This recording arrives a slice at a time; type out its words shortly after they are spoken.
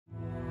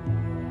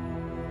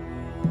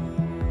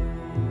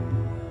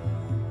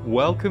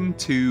Welcome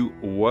to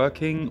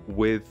Working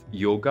with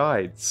Your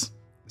Guides.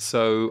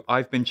 So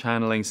I've been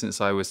channeling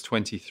since I was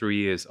 23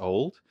 years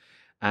old.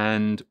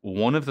 And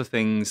one of the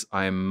things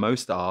I am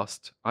most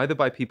asked, either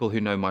by people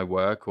who know my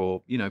work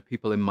or,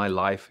 people in my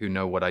life who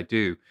know what I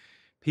do,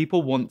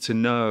 people want to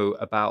know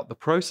about the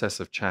process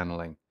of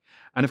channeling.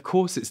 And of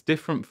course, it's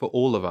different for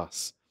all of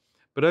us.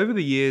 But over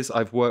the years,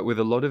 I've worked with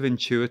a lot of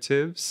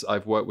intuitives,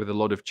 I've worked with a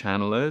lot of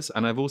channelers,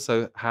 and I've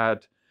also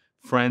had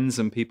friends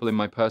and people in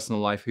my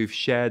personal life who've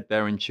shared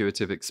their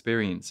intuitive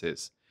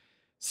experiences.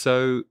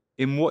 So,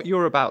 in what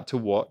you're about to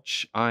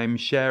watch, I'm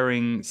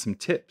sharing some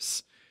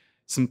tips,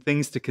 some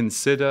things to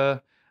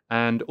consider,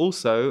 and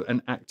also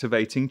an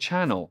activating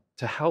channel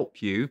to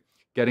help you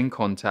get in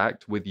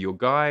contact with your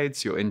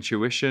guides, your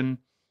intuition,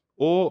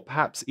 or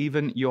perhaps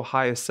even your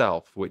higher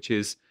self, which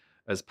is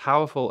as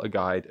powerful a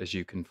guide as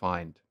you can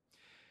find.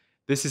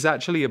 This is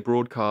actually a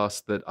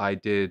broadcast that I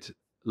did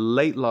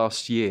late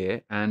last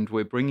year, and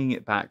we're bringing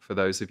it back for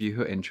those of you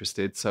who are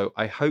interested. So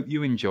I hope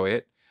you enjoy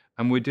it.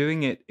 And we're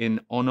doing it in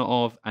honor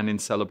of and in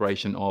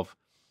celebration of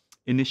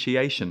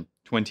Initiation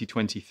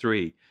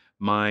 2023,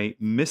 my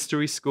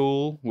mystery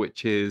school,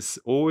 which is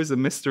always a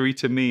mystery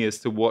to me as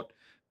to what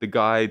the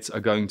guides are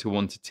going to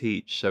want to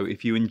teach. So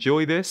if you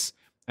enjoy this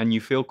and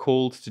you feel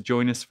called to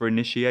join us for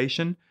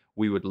initiation,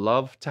 we would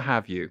love to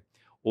have you.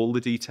 All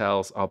the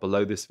details are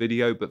below this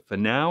video, but for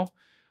now,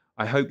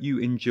 I hope you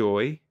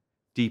enjoy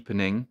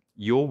deepening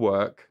your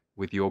work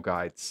with your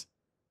guides.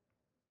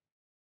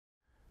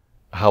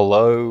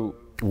 Hello,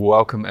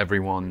 welcome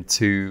everyone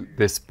to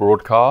this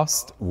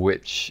broadcast,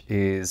 which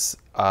is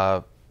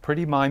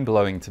pretty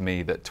mind-blowing to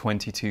me that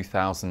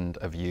 22,000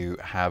 of you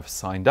have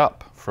signed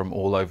up from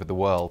all over the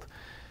world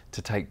to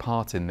take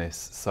part in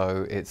this.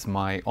 So it's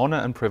my honor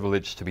and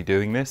privilege to be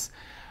doing this.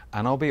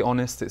 And I'll be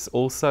honest, it's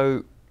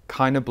also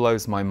kind of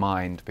blows my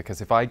mind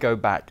because if I go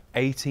back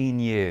 18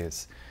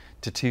 years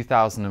to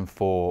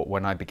 2004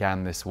 when I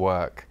began this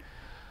work,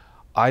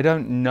 I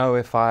don't know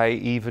if I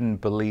even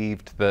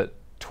believed that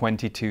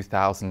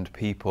 22,000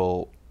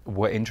 people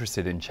were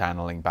interested in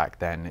channeling back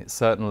then. It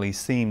certainly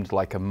seemed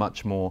like a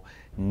much more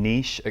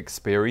niche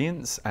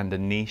experience and a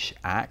niche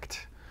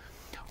act.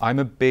 I'm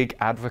a big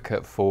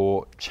advocate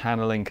for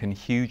channeling can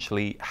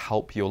hugely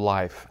help your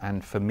life,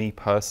 and for me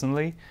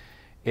personally,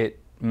 it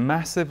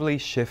massively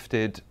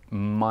shifted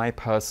my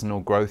personal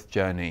growth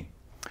journey.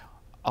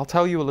 I'll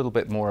tell you a little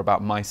bit more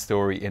about my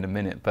story in a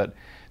minute, but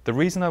the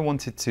reason I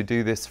wanted to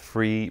do this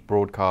free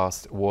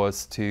broadcast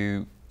was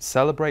to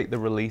celebrate the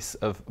release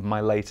of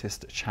my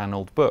latest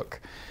channeled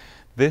book.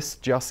 This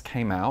just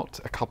came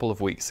out a couple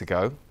of weeks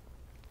ago,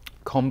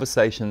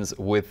 Conversations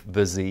with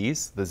the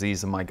Z's. The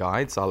Z's are my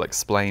guides. I'll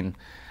explain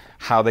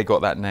how they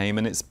got that name,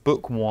 and it's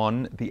book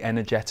one, The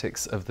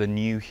Energetics of the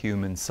New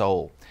Human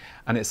Soul.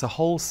 And it's a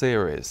whole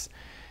series.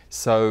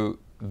 So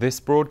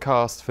this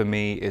broadcast for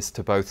me is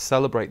to both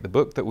celebrate the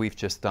book that we've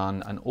just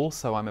done, and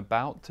also I'm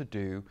about to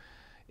do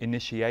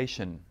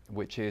Initiation,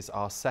 which is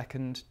our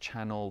second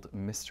channeled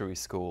mystery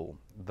school.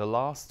 The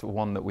last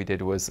one that we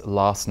did was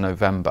last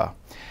November.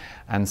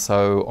 And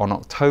so on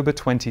October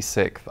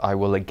 26th, I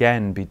will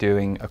again be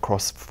doing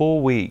across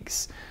 4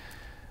 weeks,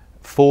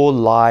 4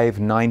 live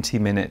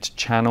 90-minute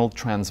channeled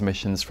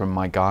transmissions from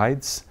my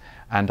guides.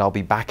 And I'll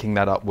be backing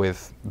that up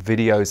with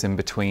videos in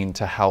between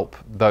to help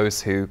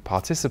those who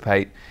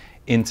participate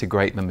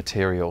integrate the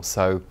material.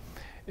 So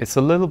it's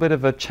a little bit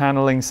of a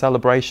channeling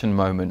celebration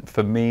moment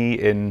for me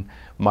in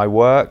my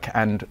work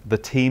and the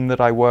team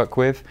that I work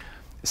with.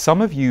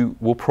 Some of you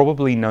will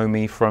probably know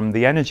me from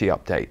the Energy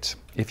Update.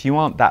 If you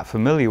aren't that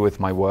familiar with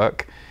my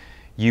work,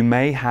 you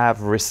may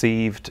have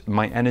received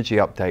my energy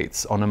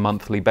updates on a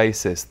monthly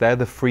basis. They're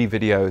the free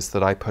videos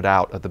that I put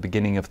out at the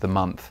beginning of the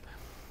month.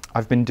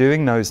 I've been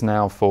doing those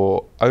now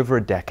for over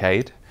a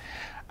decade,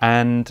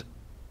 and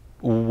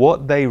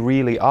what they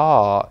really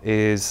are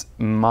is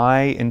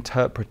my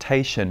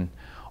interpretation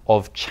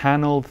of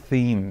channeled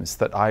themes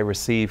that I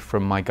receive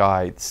from my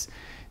guides.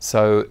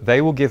 So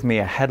they will give me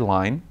a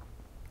headline,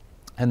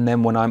 and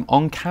then when I'm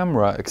on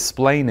camera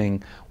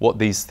explaining what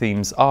these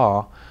themes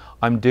are,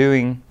 I'm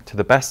doing, to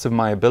the best of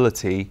my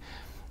ability,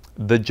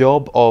 the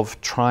job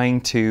of trying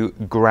to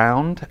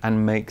ground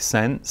and make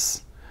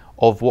sense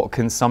of what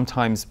can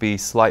sometimes be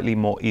slightly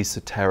more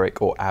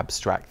esoteric or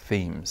abstract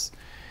themes.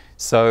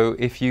 So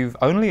if you've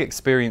only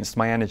experienced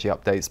my energy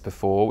updates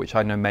before, which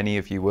I know many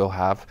of you will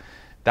have,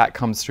 that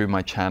comes through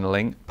my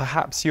channeling.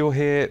 Perhaps you're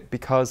here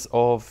because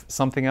of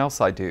something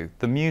else I do,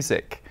 the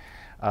music.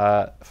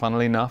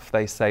 Funnily enough,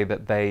 they say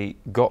that they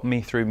got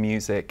me through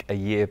music a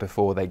year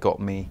before they got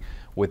me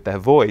with their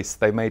voice.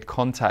 They made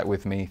contact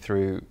with me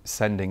through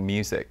sending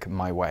music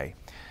my way.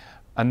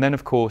 And then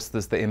of course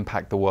there's the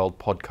Impact the World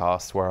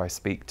podcast, where I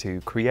speak to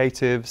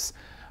creatives,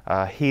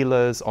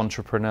 healers,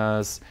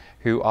 entrepreneurs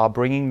who are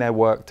bringing their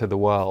work to the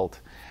world.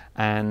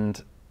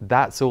 And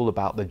that's all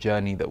about the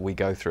journey that we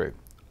go through.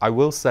 I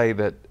will say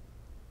that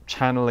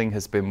channeling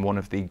has been one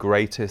of the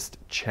greatest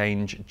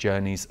change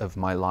journeys of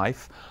my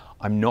life.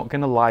 I'm not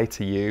going to lie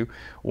to you.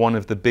 One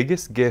of the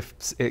biggest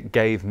gifts it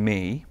gave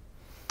me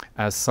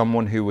as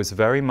someone who was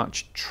very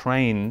much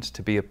trained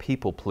to be a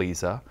people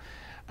pleaser.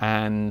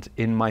 And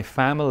in my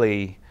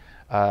family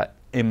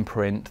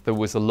imprint, there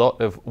was a lot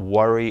of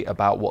worry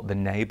about what the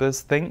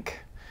neighbors think.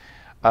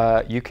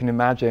 You can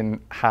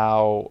imagine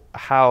how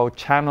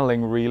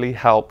channeling really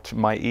helped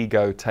my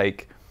ego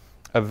take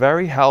a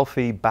very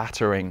healthy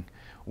battering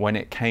when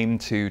it came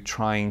to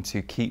trying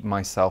to keep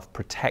myself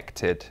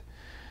protected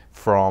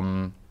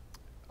from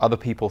other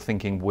people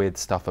thinking weird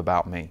stuff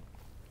about me.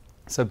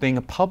 So being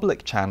a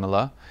public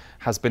channeler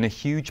has been a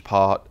huge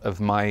part of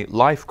my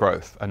life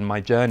growth and my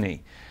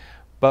journey.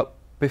 But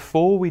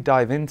before we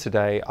dive in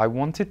today, I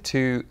wanted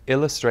to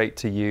illustrate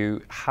to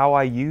you how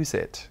I use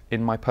it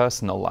in my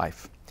personal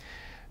life.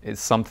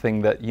 It's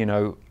something that, you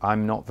know,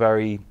 I'm not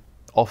very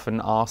often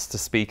asked to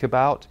speak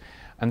about.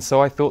 And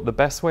so I thought the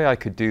best way I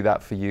could do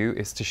that for you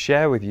is to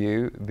share with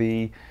you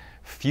the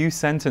few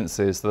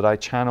sentences that I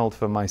channeled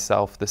for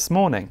myself this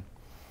morning.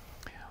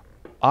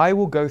 I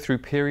will go through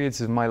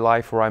periods of my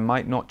life where I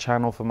might not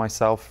channel for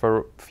myself for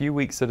a few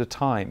weeks at a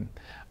time.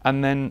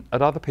 And then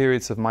at other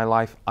periods of my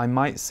life, I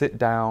might sit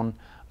down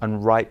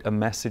and write a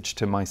message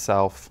to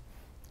myself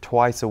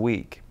twice a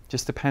week.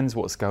 Just depends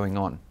what's going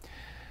on.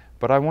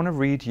 But I want to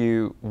read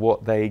you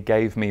what they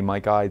gave me, my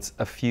guides,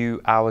 a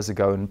few hours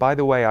ago. And by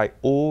the way, I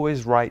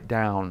always write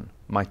down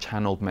my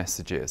channeled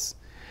messages.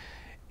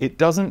 It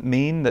doesn't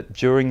mean that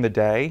during the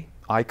day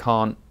I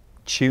can't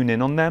tune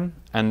in on them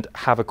and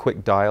have a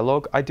quick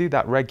dialogue. I do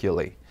that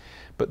regularly.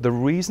 But the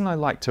reason I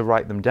like to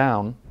write them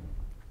down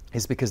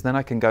is because then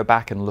I can go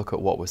back and look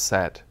at what was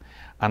said.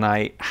 And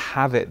I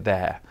have it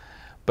there.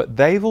 But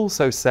they've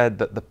also said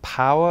that the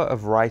power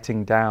of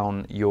writing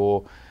down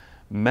your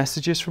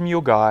messages from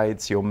your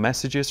guides, your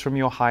messages from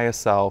your higher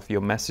self,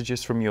 your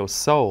messages from your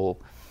soul,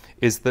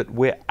 is that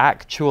we're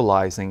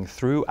actualizing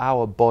through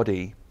our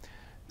body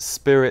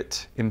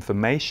spirit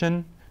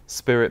information,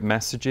 spirit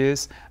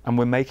messages, and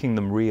we're making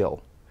them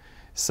real.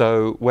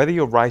 So whether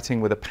you're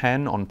writing with a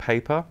pen on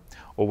paper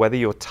or whether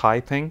you're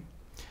typing,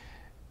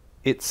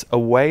 it's a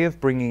way of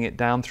bringing it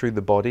down through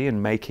the body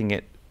and making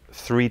it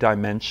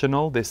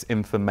three-dimensional, this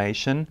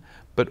information.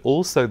 But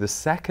also the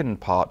second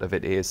part of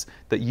it is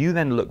that you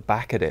then look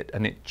back at it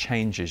and it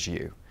changes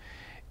you.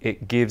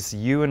 It gives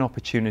you an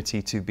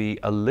opportunity to be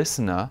a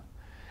listener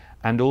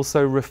and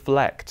also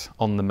reflect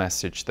on the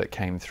message that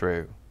came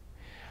through.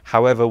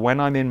 However,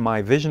 when I'm in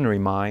my visionary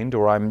mind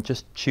or I'm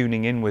just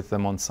tuning in with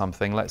them on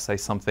something, let's say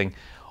something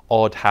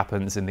odd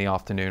happens in the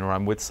afternoon or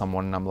I'm with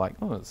someone and I'm like,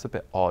 oh, it's a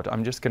bit odd.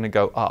 I'm just going to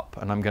go up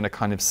and I'm going to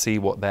kind of see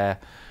what their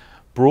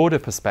broader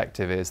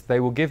perspective is. They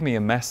will give me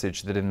a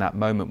message that in that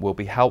moment will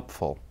be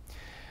helpful.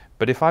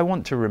 But if I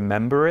want to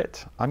remember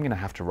it, I'm going to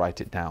have to write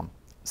it down.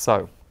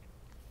 So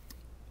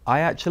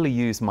I actually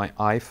use my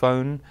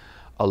iPhone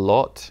a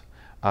lot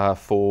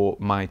for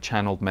my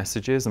channeled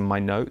messages and my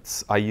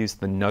notes. I use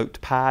the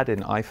Notepad in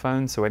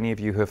iPhone, so any of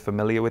you who are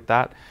familiar with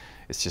that,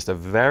 it's just a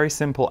very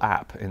simple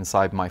app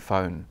inside my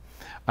phone.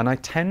 And I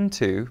tend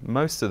to,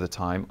 most of the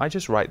time, I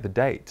just write the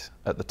date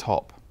at the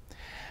top.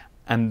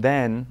 And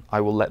then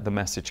I will let the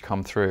message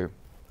come through.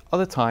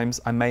 Other times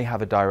I may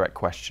have a direct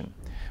question.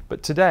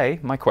 But today,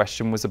 my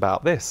question was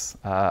about this.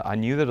 I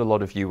knew that a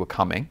lot of you were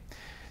coming,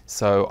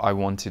 so I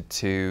wanted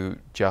to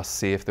just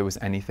see if there was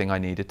anything I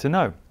needed to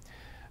know.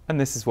 And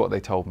this is what they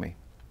told me.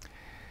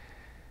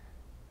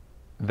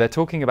 They're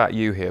talking about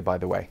you here, by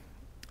the way.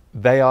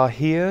 They are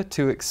here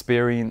to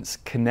experience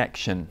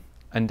connection.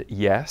 And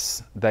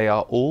yes, they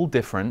are all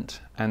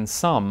different, and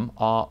some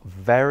are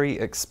very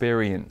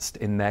experienced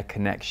in their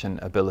connection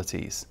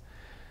abilities.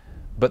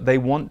 But they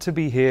want to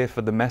be here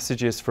for the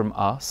messages from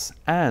us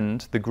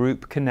and the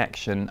group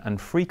connection and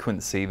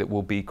frequency that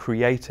will be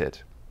created.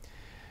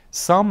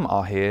 Some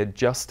are here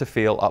just to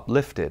feel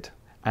uplifted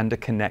and a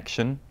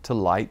connection to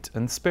light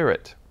and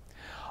spirit.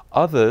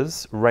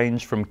 Others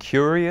range from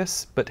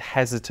curious but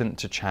hesitant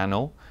to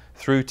channel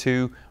through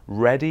to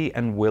ready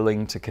and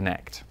willing to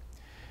connect.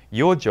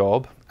 Your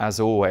job, as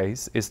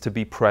always, is to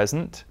be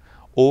present,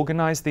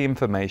 organize the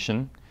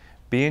information,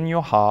 be in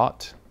your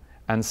heart,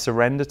 and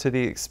surrender to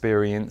the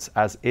experience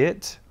as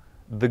it,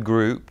 the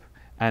group,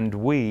 and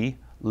we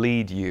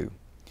lead you.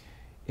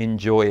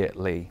 Enjoy it,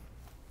 Lee.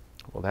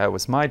 Well, that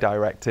was my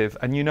directive.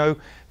 And you know,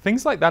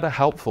 things like that are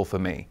helpful for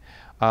me.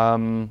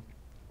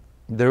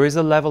 There is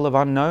a level of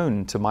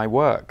unknown to my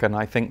work, and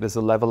I think there's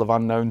a level of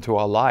unknown to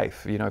our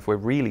life. You know, if we're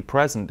really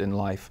present in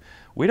life,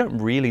 we don't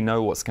really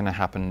know what's going to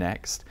happen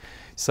next.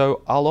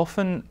 So I'll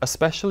often,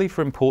 especially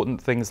for important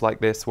things like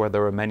this, where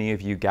there are many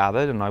of you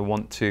gathered and I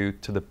want to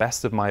the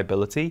best of my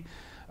ability,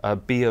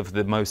 be of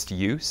the most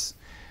use,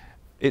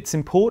 it's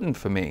important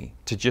for me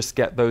to just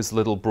get those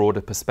little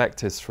broader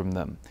perspectives from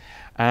them.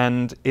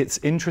 And it's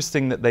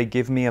interesting that they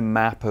give me a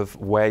map of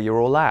where you're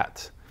all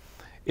at.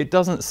 It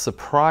doesn't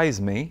surprise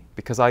me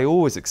because I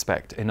always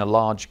expect in a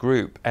large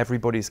group,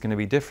 everybody's going to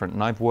be different.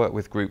 And I've worked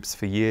with groups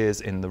for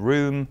years in the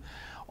room,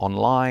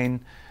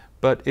 online,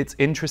 but it's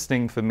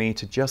interesting for me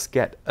to just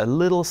get a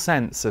little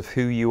sense of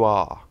who you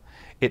are.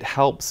 It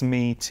helps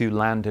me to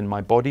land in my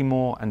body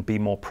more and be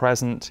more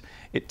present.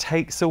 It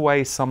takes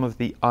away some of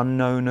the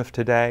unknown of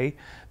today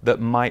that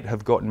might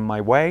have gotten in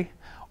my way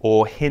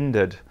or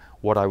hindered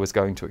what I was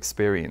going to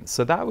experience.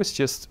 So that was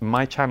just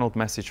my channeled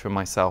message for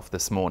myself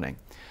this morning.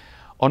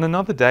 On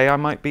another day, I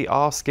might be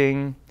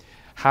asking,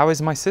 how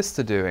is my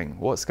sister doing?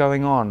 What's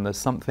going on? There's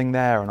something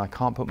there and I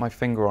can't put my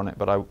finger on it,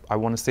 but I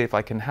want to see if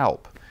I can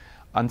help.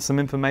 And some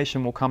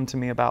information will come to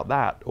me about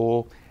that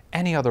or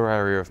any other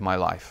area of my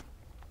life.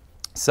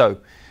 So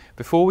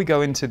before we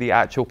go into the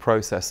actual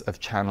process of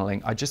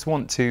channeling, I just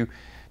want to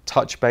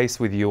touch base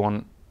with you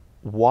on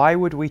why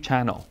would we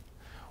channel?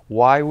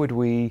 Why would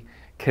we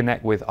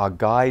connect with our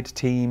guide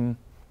team,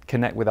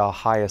 connect with our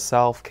higher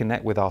self,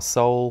 connect with our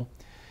soul?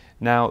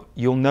 Now,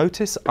 you'll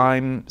notice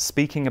I'm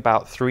speaking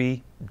about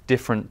 3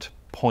 different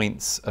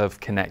points of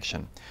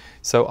connection.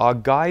 So our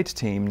guide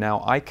team,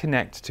 now I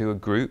connect to a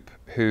group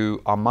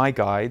who are my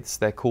guides.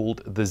 They're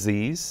called the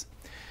Z's.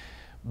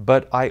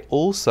 But I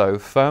also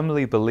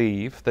firmly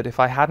believe that if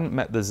I hadn't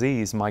met the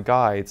Z's, my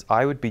guides,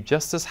 I would be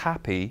just as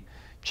happy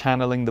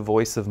channeling the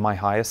voice of my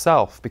higher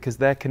self because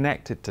they're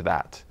connected to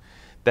that.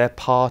 They're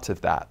part of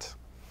that.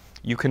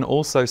 You can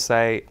also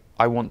say,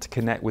 I want to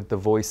connect with the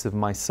voice of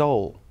my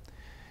soul.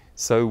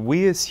 So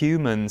we as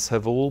humans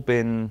have all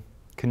been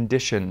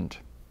conditioned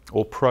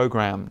or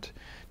programmed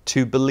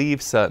to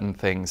believe certain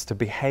things, to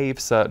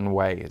behave certain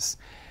ways.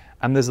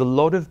 And there's a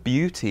lot of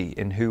beauty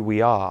in who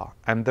we are.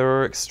 And there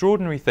are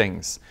extraordinary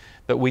things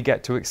that we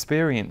get to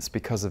experience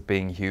because of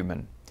being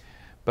human.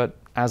 But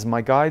as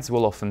my guides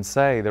will often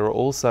say, there are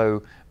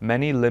also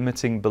many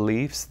limiting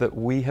beliefs that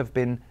we have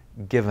been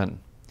given,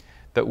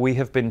 that we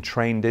have been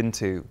trained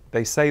into.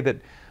 They say that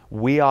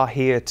we are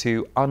here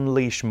to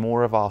unleash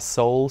more of our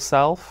soul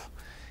self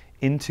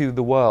into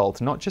the world,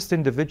 not just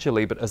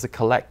individually, but as a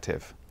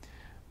collective.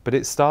 But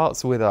it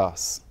starts with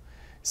us.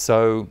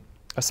 So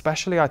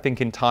especially I think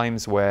in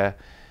times where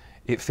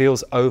it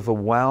feels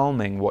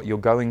overwhelming what you're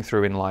going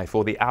through in life,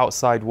 or the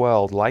outside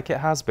world, like it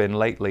has been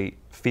lately,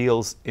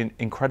 feels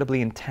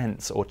incredibly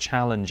intense or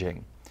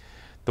challenging.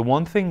 The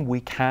one thing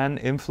we can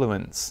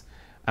influence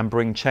and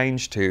bring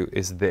change to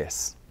is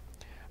this,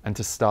 and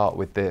to start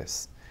with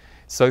this.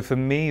 So for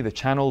me, the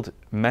channeled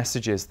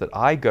messages that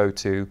I go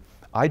to,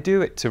 I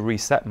do it to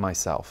reset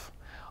myself.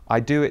 I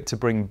do it to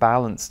bring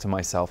balance to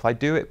myself. I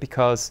do it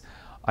because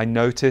I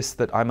notice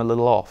that I'm a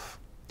little off,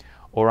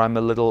 or I'm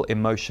a little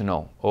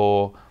emotional,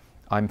 or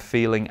I'm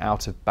feeling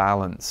out of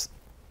balance.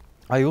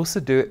 I also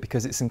do it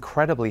because it's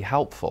incredibly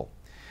helpful.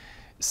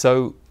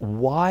 So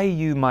why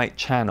you might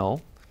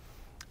channel,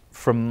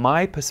 from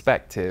my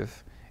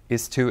perspective,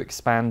 is to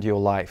expand your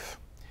life,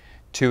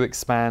 to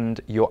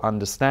expand your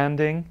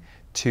understanding,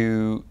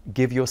 to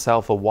give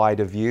yourself a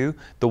wider view.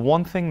 The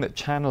one thing that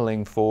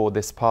channeling for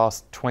this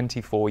past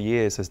 24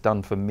 years has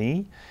done for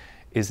me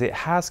is it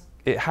has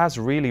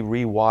really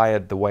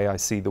rewired the way I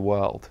see the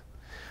world.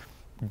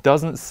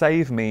 Doesn't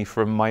save me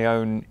from my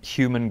own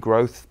human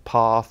growth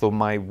path or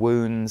my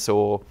wounds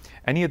or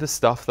any of the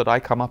stuff that I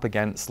come up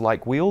against,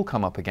 like we all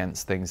come up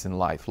against things in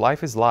life.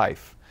 Life is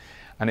life,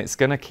 and it's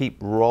going to keep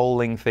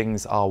rolling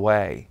things our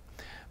way.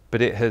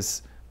 But it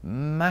has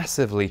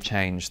massively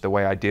changed the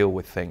way I deal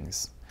with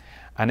things.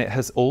 And it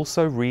has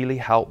also really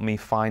helped me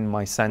find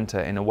my center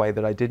in a way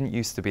that I didn't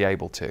used to be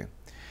able to.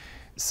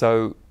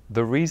 So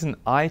the reason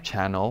I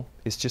channel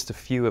is just a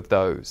few of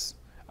those.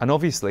 And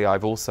obviously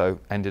I've also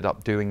ended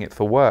up doing it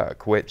for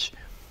work, which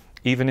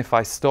even if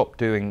I stop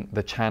doing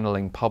the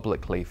channeling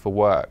publicly for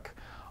work,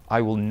 I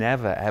will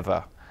never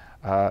ever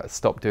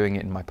stop doing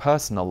it in my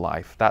personal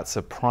life. That's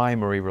a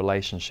primary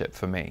relationship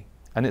for me.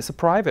 And it's a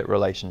private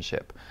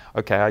relationship.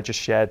 Okay, I just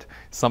shared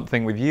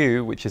something with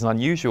you, which is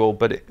unusual,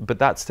 but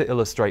that's to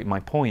illustrate my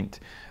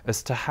point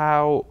as to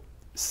how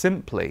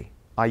simply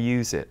I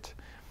use it.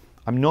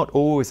 I'm not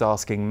always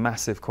asking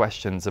massive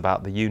questions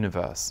about the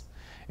universe.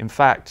 In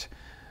fact,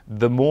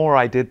 the more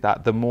I did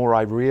that, the more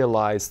I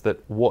realized that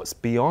what's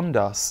beyond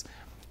us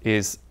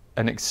is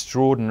an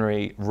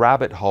extraordinary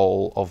rabbit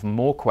hole of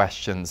more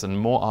questions and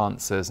more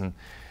answers. And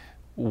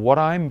what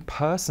I'm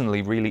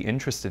personally really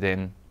interested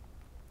in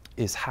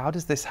is how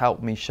does this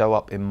help me show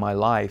up in my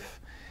life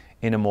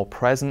in a more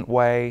present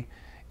way,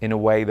 in a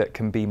way that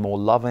can be more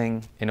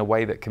loving, in a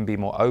way that can be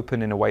more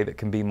open, in a way that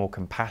can be more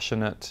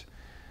compassionate?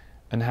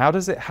 And how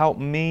does it help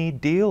me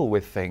deal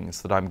with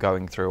things that I'm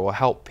going through, or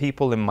help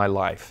people in my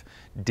life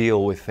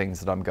deal with things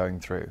that I'm going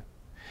through?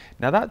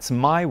 Now that's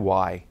my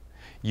why.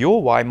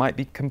 Your why might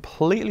be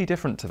completely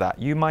different to that.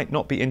 You might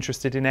not be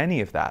interested in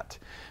any of that,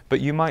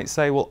 but you might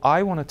say, well,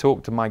 I want to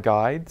talk to my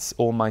guides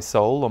or my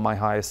soul or my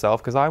higher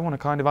self because I want to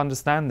kind of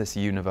understand this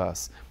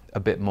universe a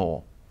bit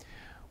more.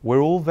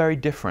 We're all very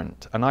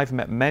different, and I've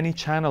met many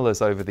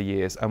channelers over the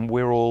years, and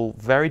we're all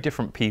very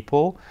different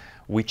people.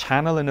 We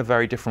channel in a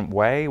very different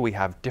way. We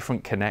have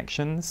different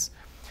connections.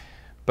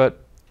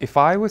 But if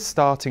I was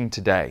starting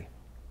today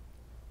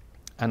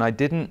and I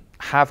didn't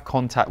have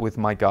contact with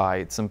my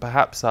guides, and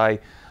perhaps I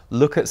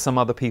look at some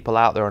other people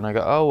out there and I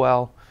go, oh,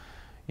 well,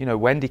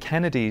 Wendy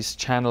Kennedy's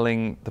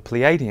channeling the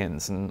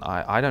Pleiadians, and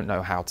I don't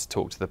know how to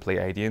talk to the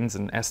Pleiadians,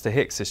 and Esther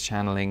Hicks is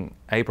channeling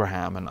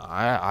Abraham, and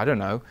I don't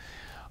know.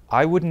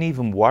 I wouldn't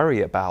even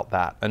worry about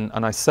that,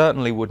 and I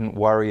certainly wouldn't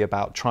worry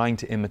about trying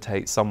to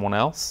imitate someone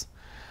else.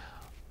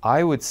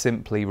 I would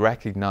simply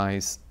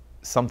recognize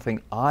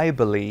something I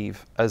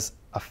believe as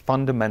a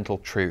fundamental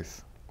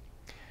truth.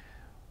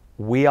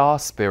 We are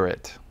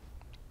spirit.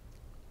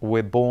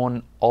 We're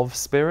born of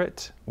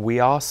spirit. We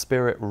are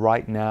spirit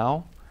right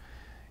now.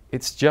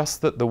 It's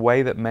just that the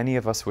way that many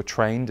of us were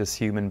trained as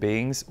human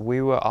beings,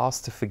 we were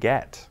asked to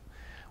forget.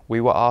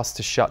 We were asked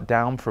to shut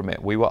down from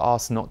it. We were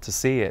asked not to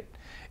see it.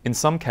 In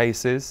some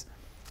cases,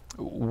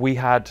 we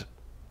had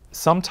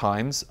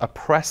sometimes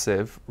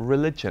oppressive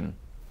religion.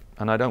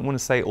 And I don't want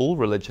to say all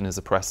religion is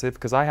oppressive,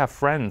 because I have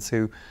friends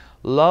who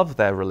love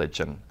their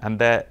religion and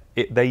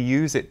they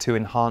use it to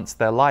enhance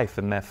their life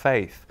and their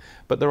faith.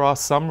 But there are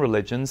some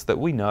religions that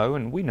we know,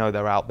 and we know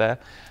they're out there,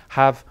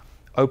 have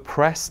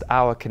oppressed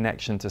our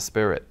connection to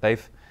spirit.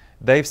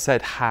 They've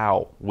said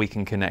how we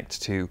can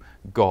connect to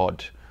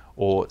God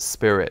or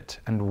spirit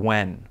and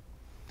when.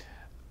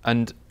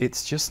 And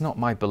it's just not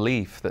my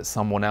belief that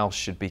someone else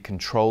should be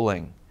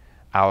controlling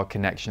our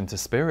connection to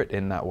spirit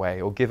in that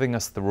way or giving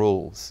us the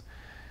rules.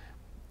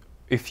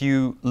 If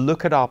you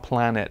look at our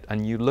planet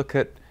and you look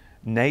at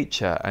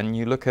nature and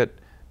you look at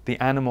the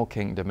animal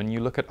kingdom and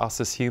you look at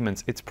us as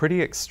humans, it's pretty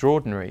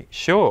extraordinary.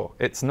 Sure,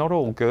 it's not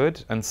all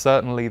good, and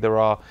certainly there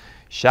are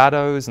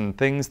shadows and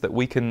things that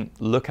we can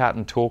look at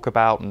and talk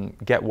about and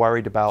get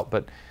worried about,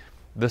 but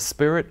the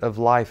spirit of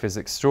life is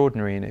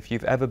extraordinary. And if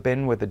you've ever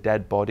been with a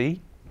dead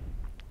body,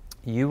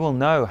 you will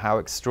know how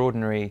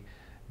extraordinary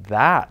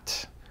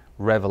that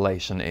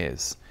revelation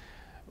is.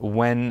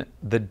 When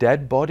the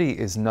dead body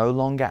is no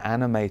longer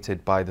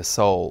animated by the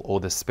soul or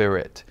the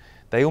spirit,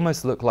 they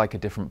almost look like a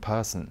different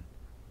person.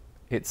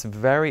 It's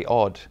very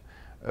odd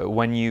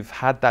when you've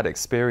had that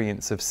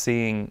experience of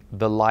seeing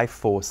the life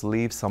force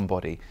leave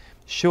somebody.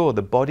 Sure,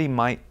 the body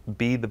might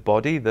be the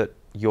body that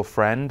your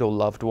friend or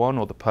loved one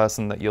or the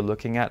person that you're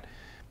looking at,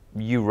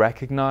 you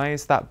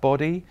recognize that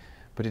body,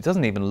 but it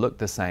doesn't even look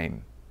the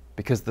same,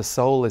 because the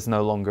soul is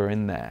no longer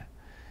in there.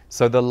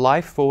 So the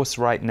life force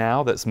right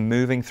now that's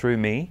moving through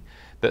me,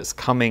 that's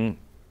coming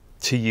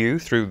to you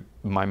through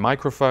my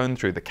microphone,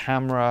 through the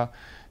camera,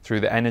 through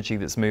the energy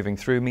that's moving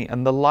through me,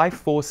 and the life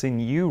force in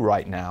you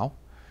right now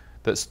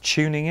that's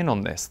tuning in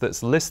on this,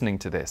 that's listening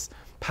to this,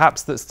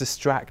 perhaps that's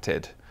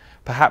distracted,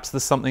 perhaps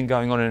there's something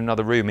going on in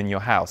another room in your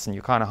house and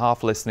you're kind of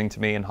half listening to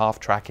me and half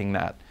tracking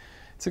that.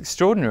 It's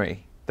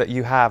extraordinary that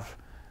you have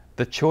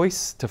the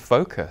choice to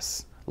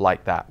focus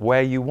like that,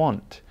 where you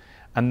want,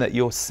 and that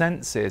your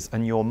senses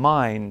and your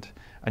mind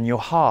and your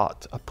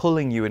heart are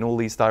pulling you in all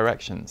these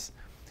directions.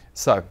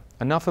 So,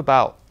 enough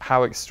about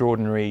how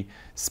extraordinary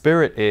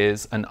spirit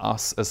is and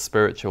us as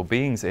spiritual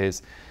beings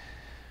is.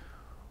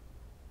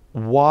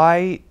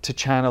 Why to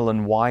channel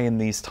and why in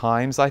these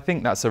times? I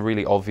think that's a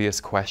really obvious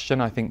question.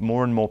 I think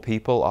more and more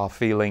people are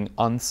feeling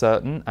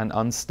uncertain and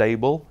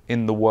unstable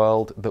in the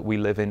world that we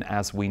live in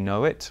as we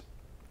know it.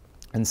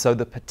 And so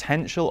the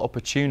potential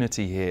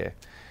opportunity here,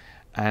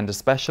 and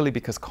especially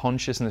because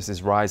consciousness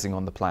is rising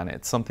on the planet,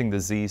 it's something the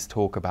Z's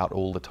talk about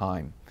all the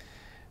time.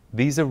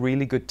 These are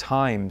really good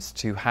times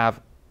to have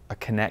a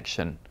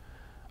connection,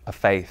 a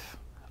faith,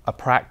 a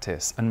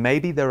practice, and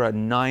maybe there are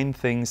 9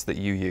 things that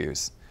you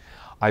use.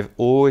 I've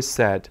always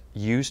said,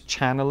 use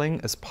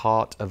channeling as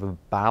part of a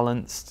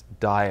balanced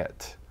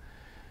diet.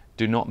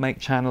 Do not make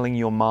channeling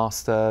your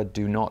master.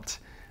 Do not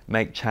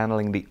make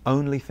channeling the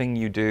only thing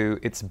you do.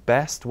 It's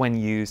best when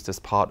used as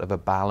part of a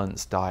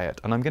balanced diet.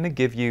 And I'm going to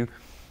give you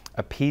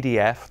a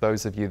PDF,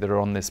 those of you that are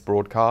on this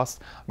broadcast.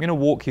 I'm going to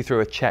walk you through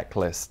a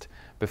checklist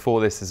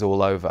before this is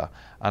all over,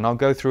 and I'll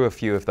go through a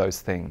few of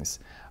those things.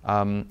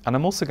 And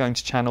I'm also going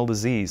to channel the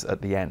Z's at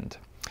the end.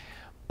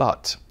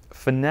 But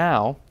for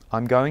now,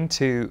 I'm going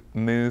to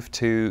move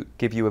to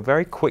give you a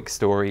very quick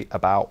story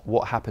about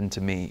what happened to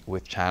me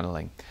with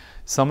channeling.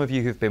 Some of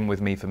you who've been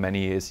with me for many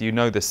years, you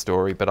know this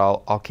story, but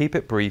I'll keep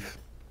it brief.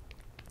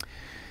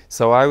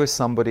 So I was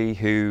somebody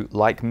who,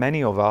 like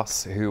many of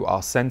us who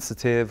are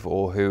sensitive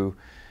or who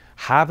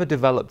have a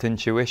developed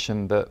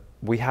intuition that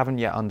we haven't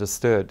yet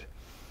understood,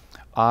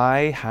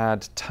 I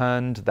had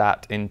turned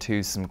that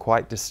into some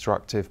quite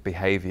destructive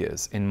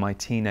behaviors in my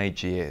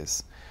teenage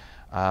years.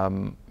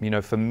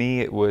 For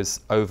me, it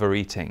was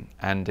overeating,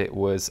 and it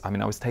was,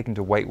 I was taken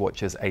to Weight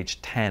Watchers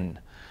age 10.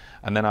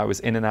 And then I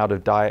was in and out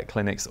of diet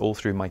clinics all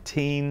through my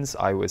teens.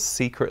 I was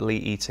secretly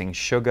eating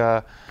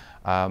sugar.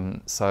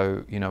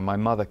 My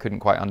mother couldn't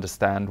quite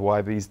understand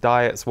why these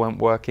diets weren't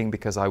working,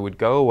 because I would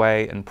go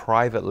away and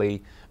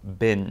privately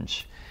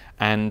binge.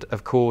 And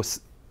of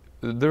course,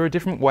 there are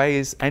different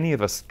ways any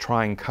of us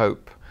try and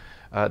cope.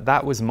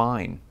 That was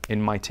mine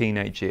in my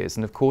teenage years.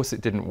 And of course,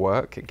 it didn't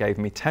work. It gave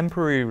me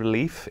temporary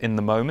relief in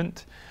the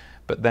moment.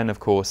 But then, of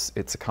course,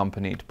 it's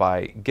accompanied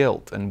by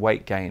guilt and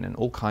weight gain and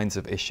all kinds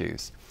of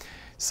issues.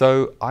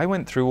 So I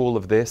went through all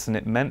of this, and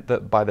it meant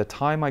that by the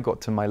time I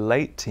got to my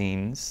late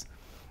teens,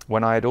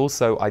 when I had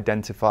also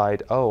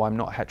identified, oh, I'm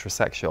not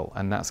heterosexual,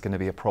 and that's going to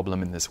be a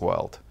problem in this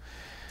world.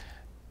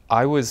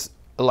 I was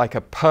like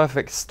a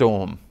perfect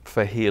storm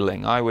for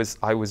healing. I was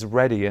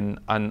ready, and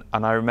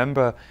I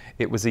remember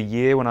it was a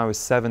year when I was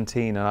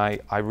 17,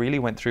 and I really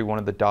went through one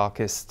of the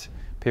darkest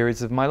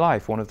periods of my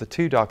life, one of the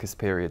two darkest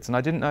periods, and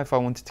I didn't know if I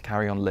wanted to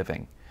carry on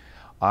living.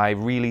 I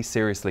really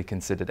seriously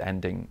considered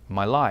ending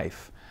my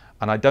life,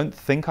 and I don't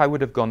think I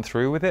would have gone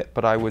through with it,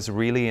 but I was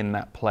really in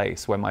that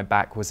place where my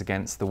back was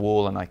against the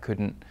wall and I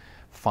couldn't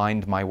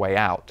find my way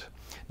out.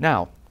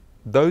 Now,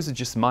 those are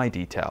just my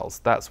details.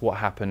 That's what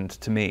happened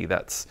to me.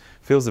 That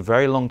feels a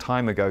very long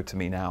time ago to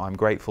me now, I'm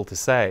grateful to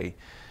say.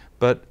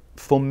 But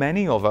for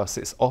many of us,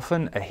 it's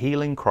often a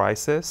healing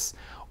crisis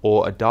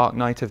or a dark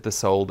night of the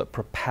soul that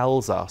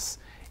propels us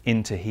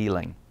into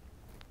healing.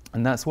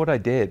 And that's what I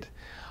did.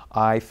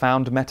 I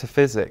found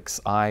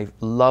metaphysics. I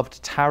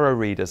loved tarot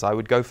readers. I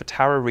would go for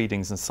tarot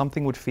readings and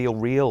something would feel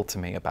real to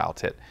me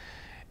about it.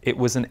 It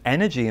was an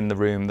energy in the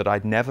room that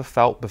I'd never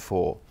felt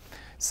before.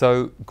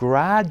 So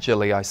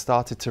gradually I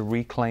started to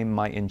reclaim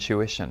my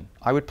intuition.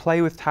 I would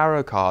play with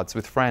tarot cards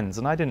with friends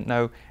and I didn't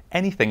know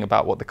anything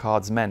about what the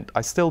cards meant.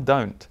 I still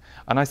don't.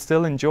 And I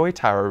still enjoy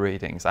tarot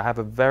readings. I have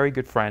a very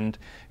good friend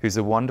who's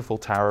a wonderful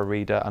tarot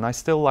reader, and I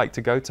still like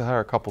to go to her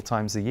a couple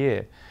times a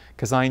year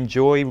because I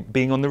enjoy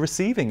being on the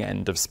receiving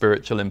end of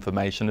spiritual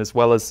information as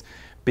well as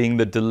being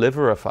the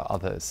deliverer for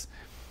others.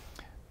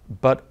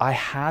 But I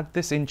had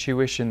this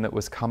intuition that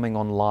was coming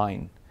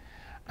online.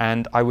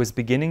 And I was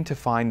beginning to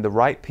find the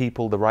right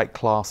people, the right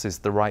classes,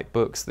 the right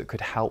books that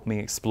could help me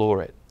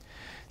explore it.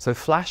 So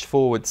flash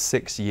forward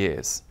 6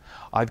 years.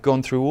 I've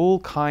gone through all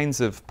kinds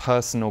of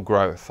personal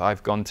growth.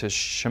 I've gone to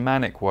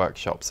shamanic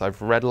workshops.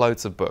 I've read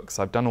loads of books.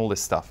 I've done all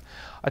this stuff.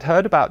 I'd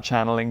heard about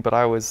channeling, but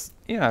I was,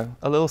 a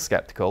little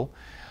skeptical.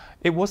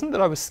 It wasn't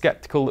that I was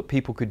skeptical that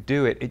people could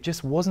do it. It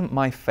just wasn't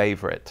my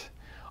favorite.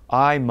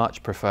 I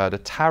much preferred a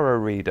tarot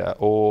reader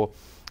or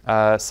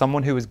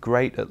someone who was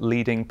great at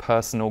leading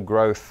personal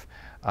growth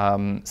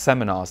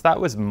seminars. That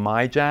was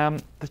my jam.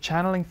 The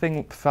channeling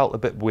thing felt a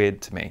bit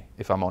weird to me,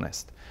 if I'm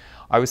honest.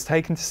 I was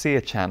taken to see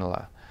a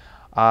channeler,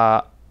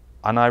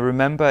 and I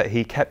remember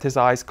he kept his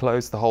eyes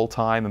closed the whole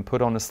time and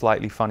put on a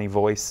slightly funny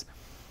voice.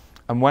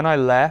 And when I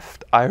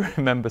left, I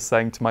remember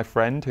saying to my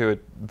friend who had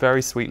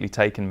very sweetly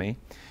taken me,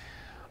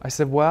 I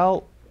said,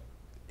 well,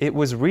 it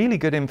was really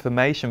good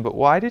information, but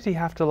why did he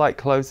have to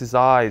close his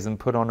eyes and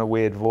put on a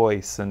weird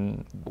voice?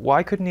 And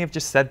why couldn't he have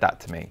just said that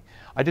to me?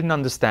 I didn't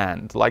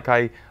understand.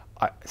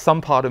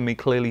 Some part of me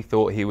clearly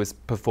thought he was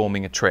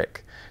performing a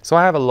trick. So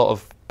I have a lot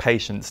of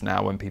patience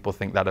now when people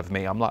think that of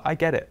me. I'm like, I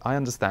get it, I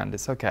understand,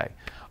 it's okay.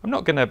 I'm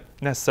not going to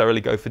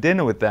necessarily go for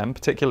dinner with them,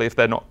 particularly if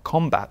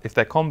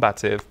they're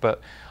combative,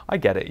 but I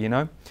get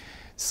it,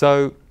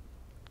 So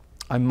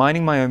I'm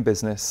minding my own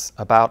business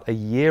about a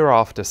year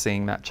after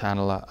seeing that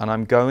channeler, and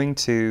I'm going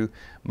to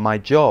my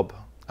job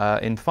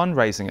in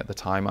fundraising at the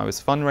time. I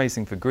was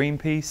fundraising for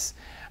Greenpeace,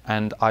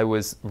 and I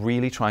was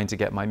really trying to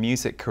get my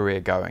music career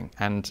going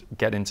and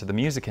get into the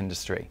music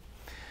industry.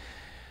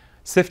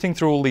 Sifting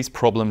through all these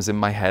problems in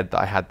my head that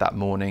I had that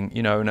morning,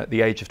 and at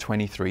the age of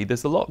 23,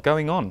 there's a lot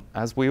going on.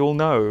 As we all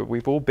know,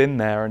 we've all been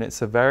there, and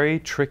it's a very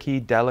tricky,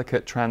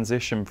 delicate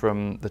transition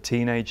from the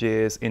teenage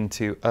years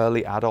into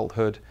early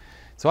adulthood.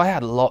 So I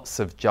had lots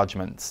of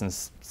judgments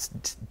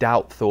and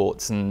doubt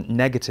thoughts and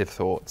negative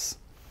thoughts.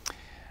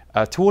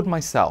 Toward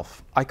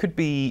myself, I could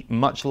be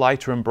much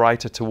lighter and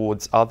brighter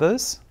towards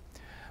others,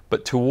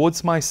 but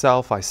towards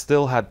myself, I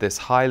still had this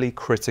highly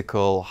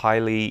critical,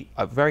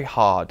 very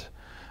hard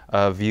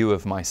view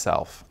of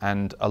myself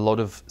and a lot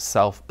of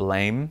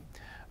self-blame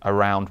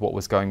around what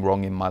was going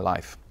wrong in my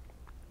life.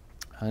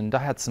 And I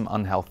had some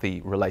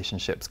unhealthy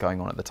relationships going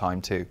on at the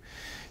time too.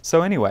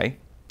 So anyway,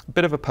 a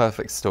bit of a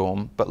perfect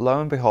storm, but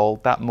lo and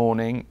behold, that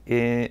morning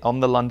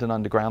on the London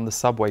Underground, the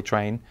subway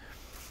train,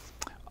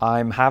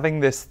 I'm having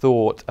this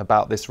thought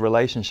about this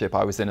relationship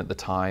I was in at the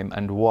time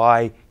and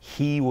why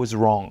he was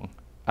wrong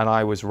and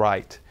I was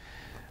right.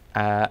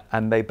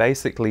 And they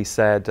basically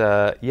said,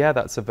 yeah,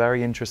 that's a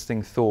very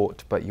interesting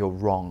thought, but you're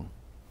wrong.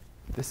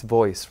 This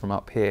voice from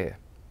up here.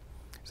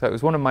 So it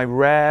was one of my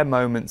rare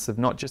moments of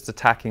not just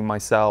attacking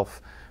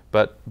myself,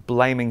 but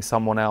blaming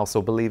someone else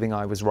or believing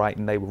I was right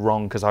and they were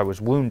wrong because I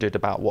was wounded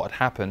about what had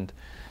happened.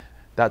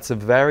 That's a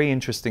very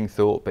interesting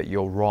thought, but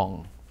you're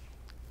wrong.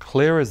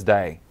 Clear as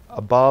day,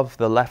 above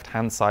the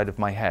left-hand side of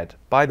my head.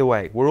 By the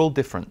way, we're all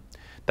different.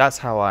 That's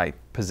how I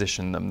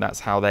position them. That's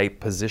how they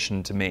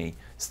position to me.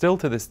 Still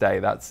to this day,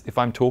 that's if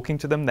I'm talking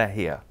to them, they're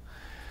here.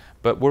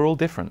 But we're all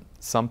different.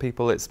 Some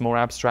people, it's more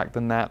abstract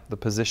than that. The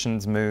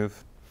positions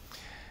move.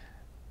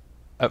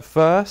 At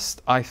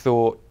first, I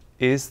thought,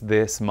 is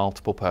this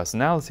multiple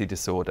personality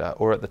disorder?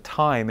 Or at the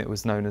time, it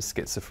was known as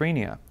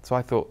schizophrenia. So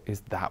I thought,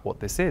 is that what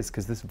this is?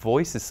 Because this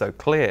voice is so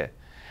clear.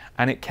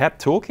 And it kept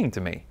talking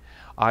to me.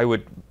 I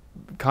would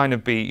kind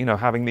of be,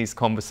 having these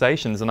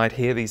conversations and I'd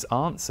hear these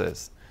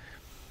answers.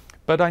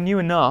 But I knew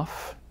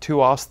enough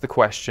to ask the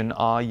question,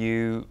 are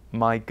you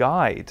my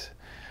guide?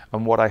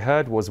 And what I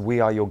heard was,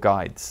 we are your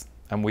guides.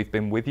 and we've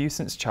been with you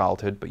since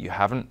childhood, but you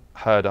haven't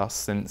heard us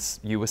since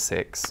you were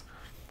 6.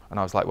 And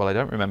I was like, well, I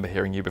don't remember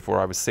hearing you before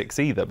I was 6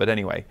 either, but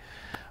anyway.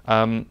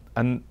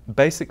 And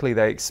basically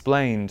they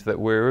explained that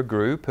we're a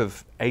group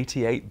of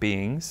 88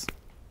 beings,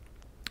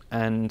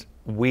 and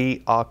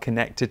we are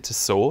connected to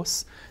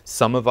Source.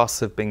 Some of us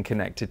have been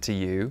connected to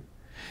you.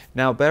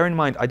 Now, bear in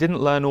mind, I didn't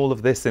learn all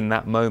of this in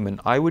that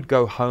moment. I would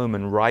go home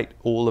and write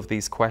all of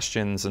these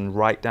questions and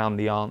write down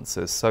the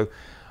answers. So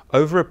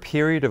over a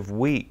period of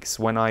weeks,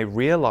 when I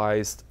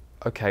realized,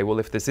 okay, well,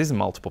 if this is a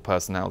multiple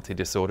personality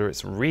disorder,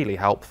 it's really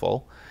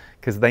helpful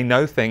because they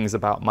know things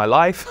about my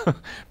life,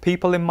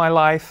 people in my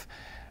life.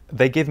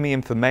 They give me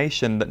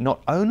information that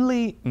not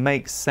only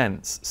makes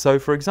sense. So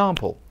for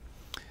example,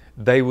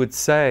 they would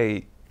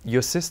say,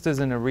 your sister's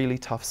in a really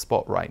tough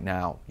spot right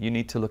now. You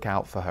need to look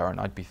out for her. And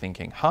I'd be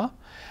thinking, huh?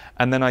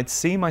 And then I'd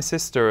see my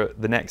sister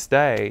the next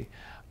day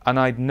and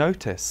I'd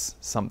notice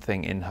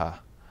something in her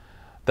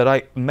that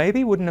I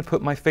maybe wouldn't have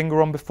put my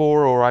finger on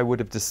before, or I would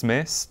have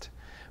dismissed.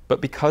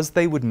 But because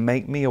they would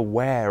make me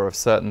aware of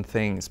certain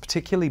things,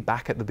 particularly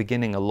back at the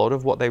beginning, a lot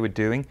of what they were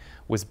doing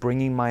was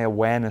bringing my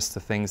awareness to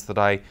things that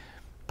I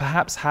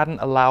perhaps hadn't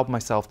allowed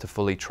myself to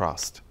fully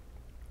trust.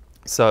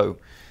 So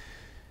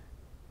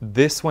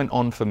this went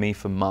on for me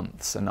for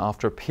months, and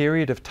after a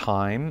period of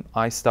time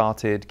I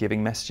started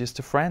giving messages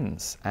to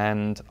friends,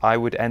 and I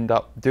would end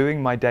up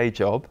doing my day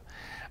job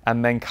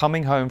and then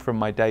coming home from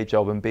my day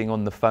job and being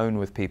on the phone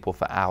with people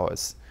for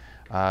hours,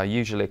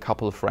 usually a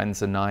couple of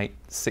friends a night,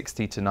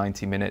 60 to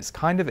 90 minutes,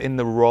 kind of in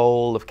the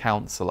role of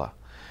counselor.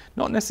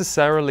 Not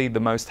necessarily the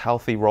most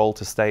healthy role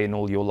to stay in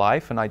all your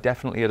life, and I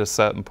definitely at a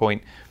certain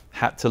point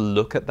had to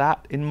look at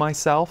that in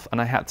myself, and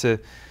I had to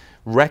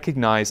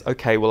recognize,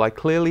 okay, well, I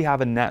clearly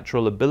have a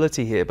natural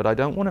ability here, but I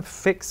don't want to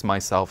fix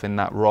myself in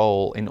that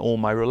role in all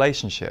my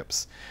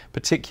relationships,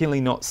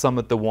 particularly not some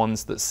of the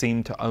ones that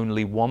seem to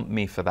only want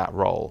me for that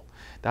role.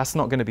 That's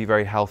not going to be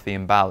very healthy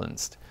and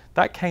balanced.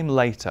 That came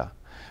later.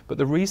 But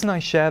the reason I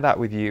share that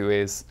with you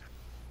is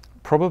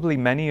probably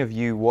many of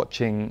you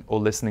watching or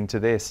listening to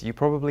this, you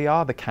probably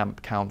are the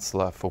camp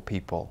counselor for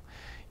people.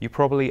 You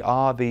probably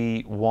are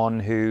the one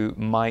who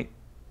might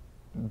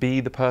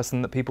be the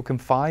person that people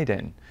confide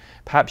in.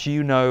 Perhaps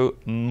you know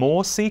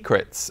more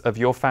secrets of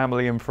your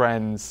family and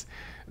friends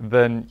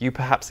than you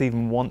perhaps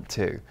even want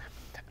to.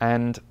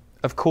 And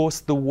of course,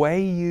 the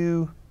way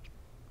you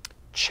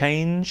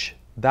change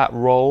that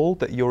role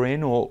that you're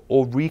in, or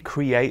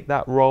recreate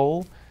that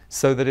role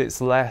so that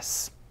it's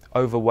less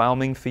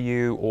overwhelming for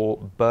you or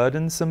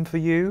burdensome for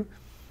you,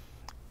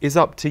 is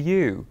up to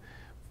you.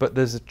 But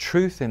there's a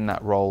truth in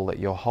that role that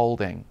you're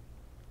holding.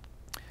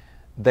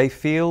 They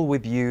feel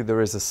with you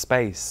there is a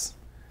space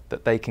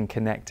that they can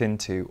connect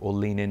into or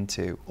lean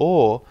into.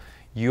 Or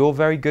you're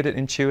very good at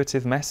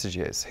intuitive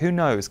messages. Who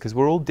knows? Because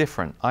we're all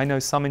different. I know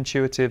some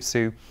intuitives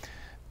who,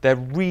 they're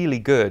really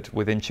good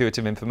with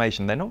intuitive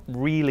information. They're not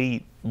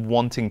really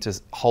wanting to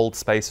hold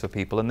space for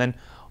people. And then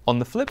on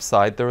the flip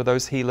side, there are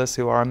those healers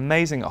who are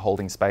amazing at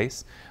holding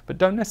space, but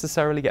don't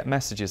necessarily get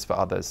messages for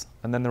others.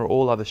 And then there are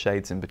all other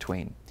shades in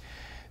between.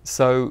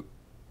 So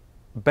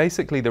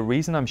basically, the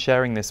reason I'm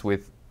sharing this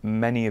with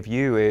many of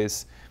you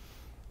is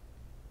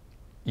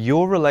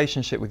your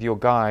relationship with your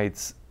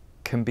guides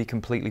can be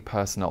completely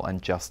personal and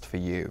just for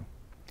you.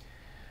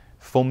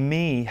 For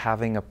me,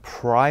 having a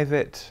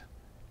private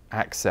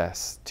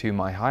access to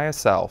my higher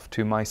self,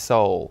 to my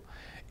soul,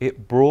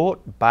 it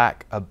brought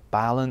back a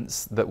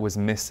balance that was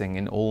missing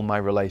in all my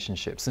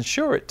relationships. And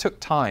sure, it took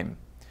time,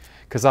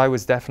 because I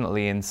was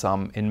definitely in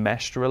some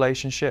enmeshed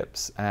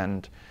relationships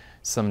and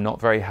some not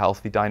very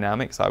healthy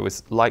dynamics. I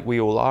was, like we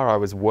all are, I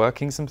was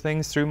working some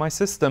things through my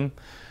system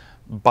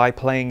by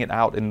playing it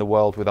out in the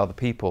world with other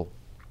people.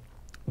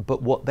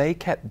 But what they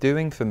kept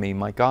doing for me,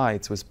 my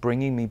guides, was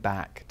bringing me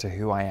back to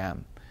who I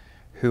am,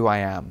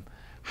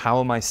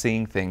 how am I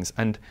seeing things,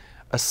 and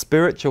a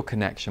spiritual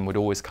connection would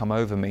always come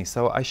over me.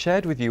 So I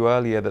shared with you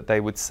earlier that they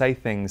would say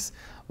things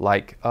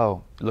like,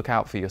 oh, look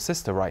out for your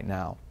sister right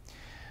now.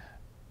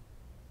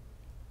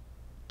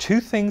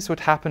 Two things would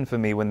happen for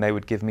me when they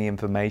would give me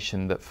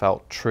information that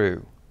felt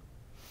true.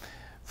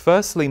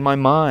 Firstly, my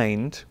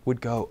mind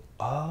would go,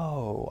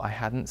 oh, I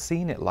hadn't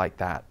seen it like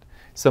that.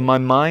 So my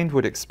mind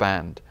would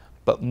expand,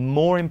 but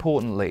more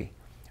importantly,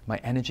 my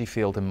energy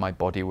field in my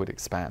body would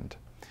expand.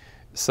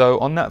 So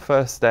on that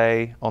first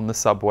day on the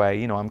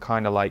subway, you know, I'm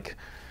kind of like,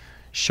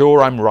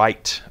 sure, I'm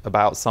right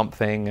about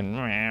something,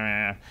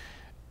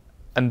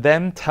 and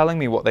them telling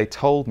me what they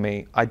told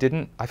me, I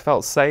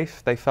felt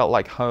safe, they felt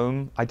like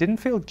home. I didn't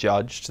feel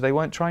judged, they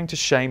weren't trying to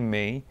shame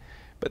me,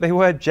 but they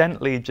were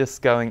gently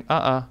just going,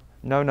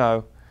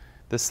 no,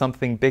 there's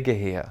something bigger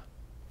here.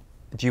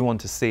 Do you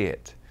want to see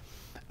it?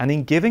 And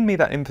in giving me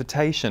that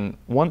invitation,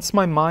 once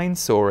my mind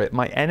saw it,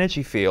 my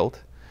energy field,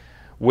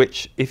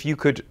 which if you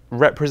could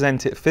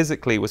represent it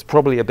physically was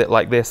probably a bit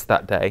like this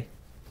that day,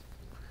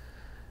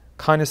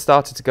 kind of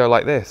started to go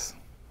like this.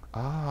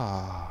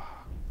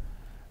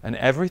 And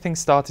everything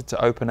started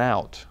to open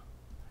out.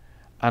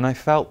 And I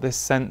felt this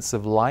sense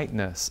of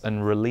lightness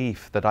and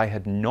relief that I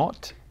had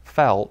not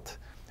felt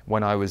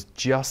when I was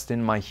just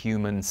in my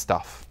human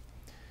stuff.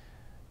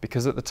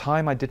 Because at the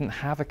time I didn't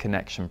have a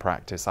connection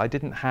practice. I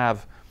didn't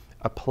have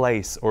a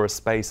place or a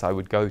space I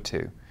would go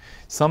to.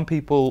 Some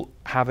people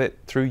have it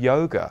through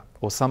yoga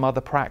or some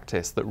other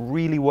practice that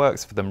really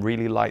works for them,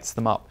 really lights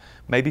them up.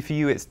 Maybe for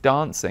you it's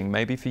dancing,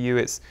 maybe for you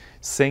it's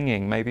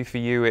singing, maybe for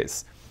you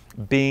it's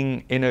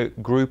being in a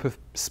group of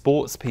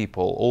sports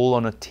people, all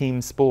on a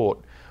team sport.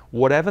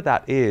 Whatever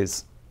that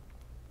is,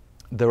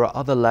 there are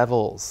other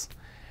levels.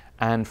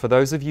 And for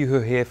those of you who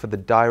are here for the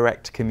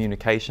direct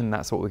communication,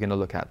 that's what we're going to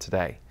look at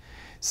today.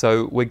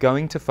 So we're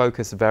going to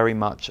focus very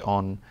much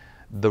on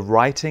the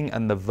writing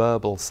and the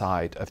verbal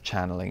side of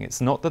channeling. It's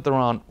not that there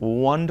aren't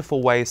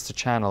wonderful ways to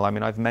channel. I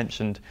mean, I've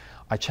mentioned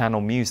I channel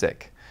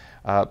music,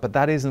 but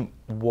that isn't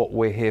what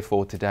we're here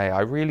for today.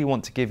 I really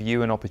want to give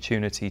you an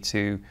opportunity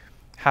to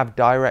have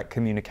direct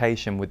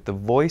communication with the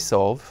voice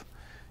of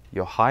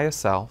your higher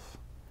self,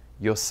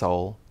 your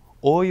soul,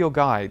 or your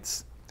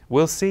guides.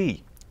 We'll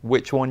see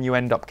which one you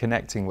end up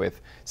connecting with.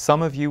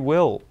 Some of you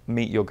will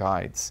meet your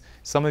guides.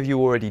 Some of you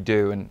already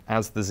do, and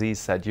as the Z's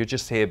said, you're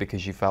just here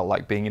because you felt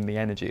like being in the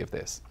energy of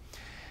this.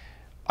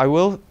 I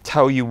will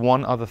tell you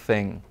one other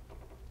thing.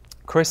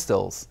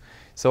 Crystals.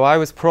 So I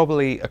was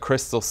probably a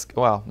crystal,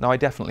 well, no, I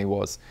definitely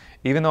was.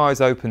 Even though I was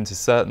open to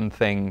certain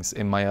things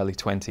in my early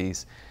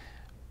 20s,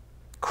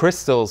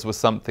 crystals was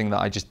something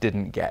that I just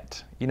didn't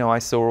get. You know, I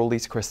saw all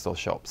these crystal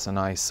shops and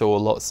I saw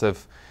lots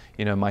of,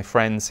 you know, my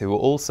friends who were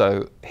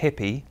also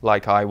hippie,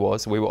 like I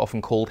was. We were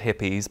often called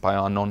hippies by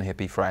our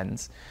non-hippie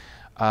friends.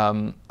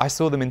 I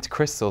saw them into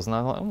crystals and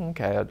I was like, oh,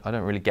 okay, I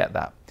don't really get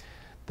that.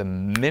 The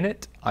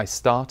minute I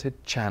started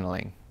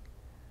channeling,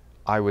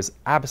 I was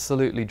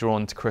absolutely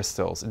drawn to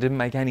crystals. It didn't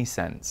make any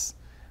sense,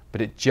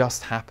 but it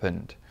just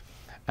happened.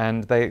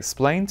 And they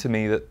explained to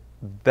me that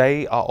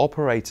they are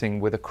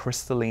operating with a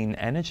crystalline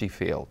energy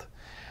field.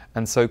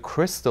 And so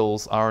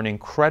crystals are an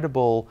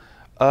incredible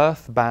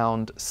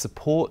earthbound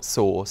support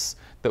source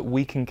that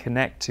we can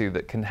connect to,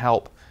 that can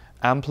help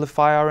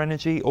amplify our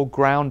energy or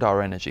ground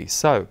our energy.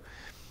 So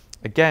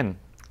again,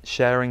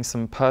 sharing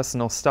some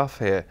personal stuff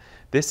here.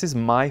 This is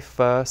my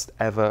first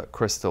ever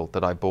crystal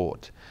that I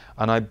bought.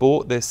 And I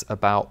bought this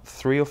about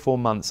 3 or 4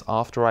 months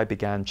after I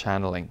began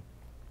channeling.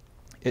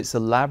 It's a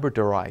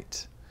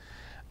labradorite.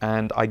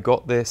 And I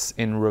got this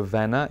in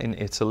Ravenna in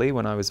Italy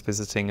when I was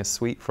visiting a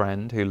sweet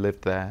friend who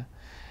lived there.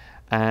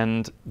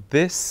 And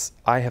this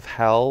I have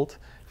held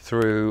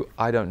through,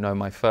 I don't know,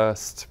 my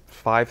first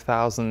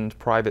 5,000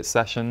 private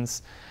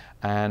sessions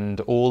and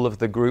all of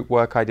the group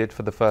work I did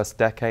for the first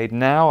decade.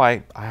 Now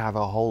I have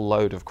a whole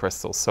load of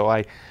crystals, so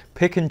I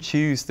pick and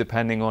choose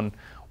depending on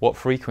what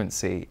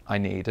frequency I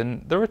need.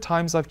 And there are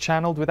times I've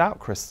channeled without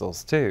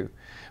crystals too.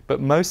 But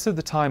most of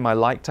the time I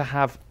like to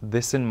have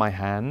this in my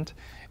hand.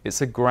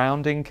 It's a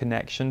grounding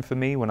connection for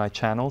me when I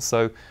channel.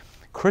 So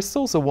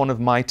crystals are one of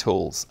my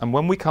tools. And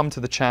when we come to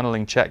the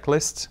channeling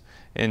checklist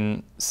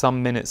in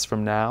some minutes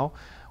from now,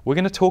 we're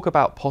going to talk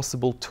about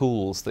possible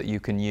tools that you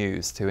can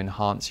use to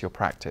enhance your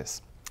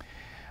practice.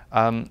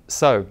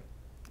 So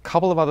a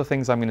couple of other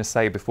things I'm going to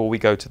say before we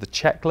go to the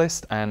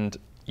checklist and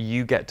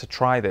you get to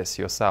try this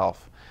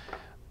yourself.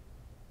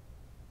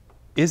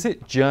 Is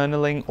it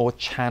journaling or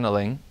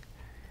channeling,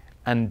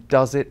 and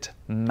does it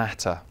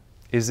matter?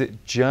 Is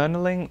it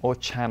journaling or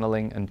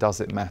channeling, and does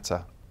it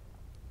matter?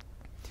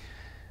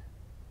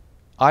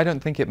 I don't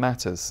think it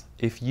matters.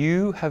 If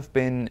you have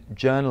been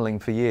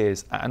journaling for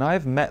years, and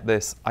I've met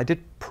this, I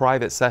did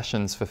private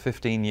sessions for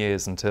 15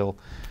 years until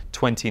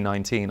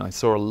 2019. I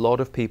saw a lot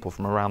of people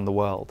from around the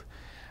world,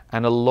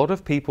 and a lot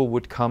of people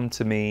would come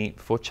to me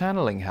for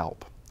channeling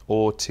help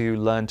or to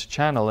learn to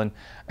channel, and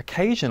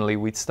occasionally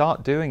we'd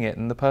start doing it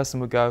and the person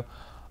would go,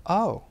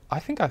 oh, I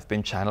think I've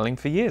been channeling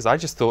for years. I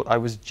just thought I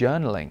was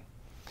journaling.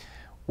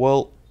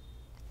 Well,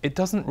 it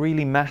doesn't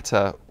really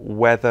matter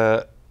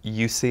whether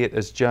you see it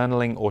as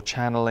journaling or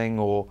channeling,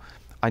 or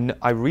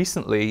I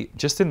recently,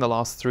 just in the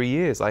last 3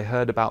 years, I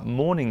heard about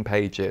morning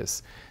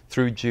pages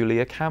through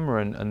Julia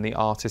Cameron and The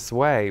Artist's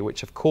Way,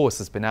 which of course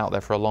has been out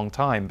there for a long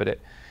time, but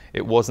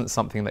it wasn't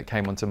something that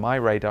came onto my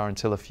radar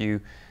until a few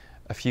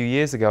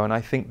years ago. And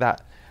I think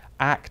that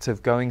act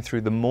of going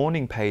through the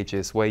morning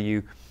pages where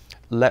you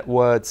let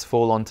words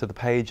fall onto the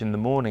page in the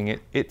morning,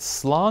 it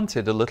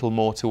slanted a little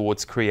more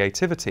towards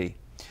creativity.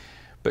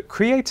 But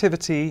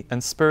creativity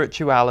and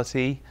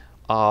spirituality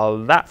are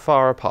that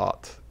far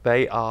apart.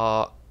 They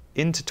are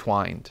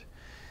intertwined.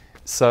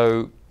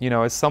 So, you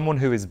know, as someone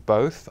who is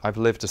both, I've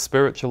lived a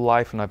spiritual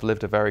life and I've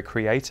lived a very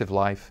creative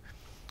life,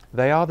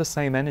 they are the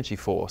same energy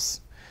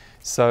force.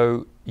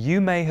 So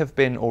you may have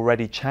been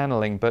already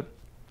channeling, but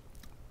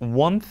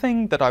one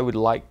thing that I would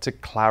like to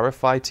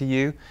clarify to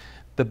you,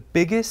 the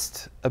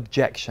biggest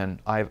objection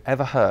I've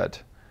ever heard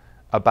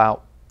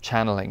about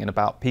channeling and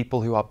about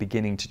people who are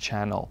beginning to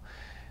channel,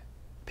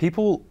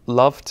 people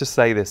love to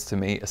say this to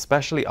me,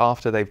 especially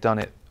after they've done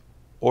it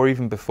or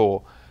even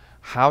before.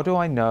 How do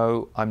I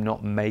know I'm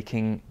not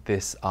making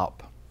this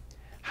up?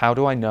 How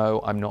do I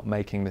know I'm not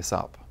making this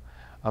up?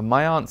 And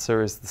my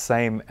answer is the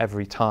same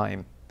every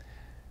time.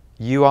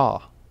 You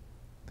are.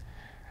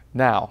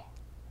 Now,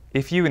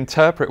 if you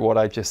interpret what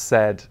I just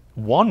said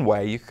one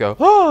way, you could go,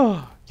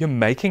 oh, you're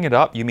making it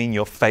up. You mean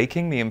you're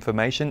faking the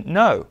information?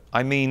 No,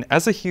 I mean,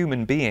 as a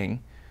human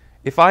being,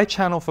 if I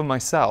channel for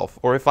myself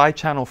or if I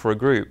channel for a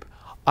group,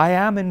 I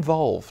am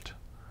involved.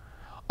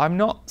 I'm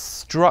not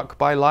struck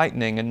by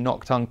lightning and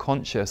knocked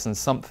unconscious and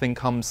something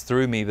comes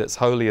through me that's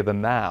holier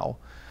than thou.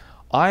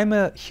 I'm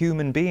a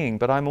human being,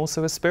 but I'm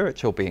also a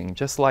spiritual being,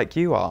 just like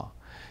you are.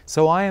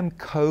 So I am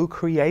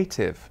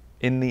co-creative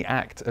in the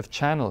act of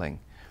channeling.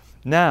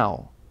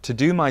 Now, to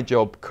do my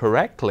job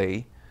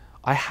correctly,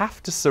 I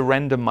have to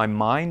surrender my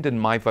mind and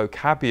my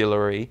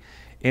vocabulary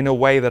in a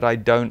way that I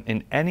don't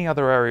in any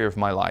other area of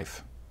my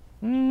life.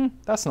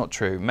 That's not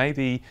true.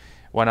 Maybe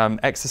when I'm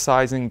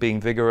exercising,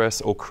 being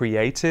vigorous or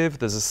creative,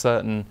 there's a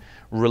certain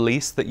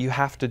release that you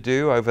have to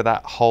do over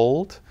that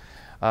hold.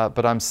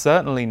 But I'm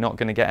certainly not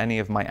going to get any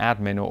of my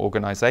admin or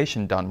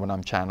organization done when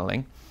I'm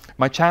channeling.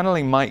 My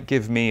channeling might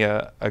give me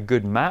a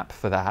good map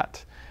for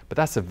that, but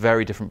that's a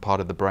very different part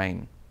of the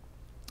brain.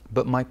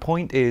 But my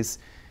point is,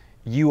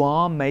 you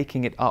are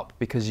making it up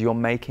because you're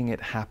making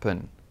it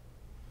happen.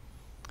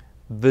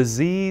 The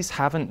Z's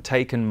haven't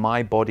taken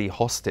my body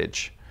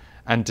hostage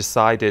and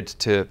decided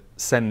to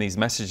send these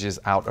messages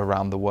out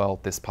around the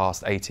world this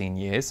past 18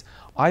 years.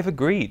 I've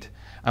agreed.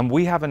 And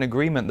we have an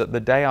agreement that the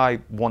day I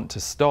want to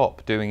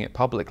stop doing it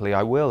publicly,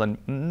 I will. And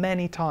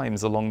many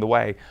times along the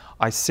way,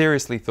 I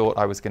seriously thought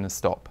I was going to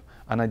stop,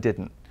 and I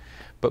didn't.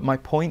 But my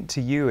point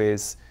to you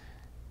is,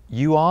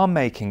 you are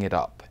making it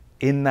up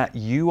in that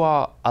you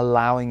are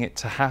allowing it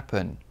to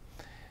happen.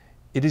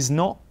 It is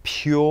not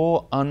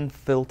pure,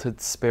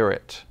 unfiltered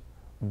spirit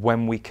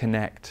when we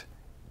connect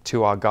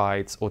to our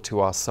guides or to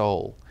our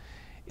soul.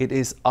 It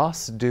is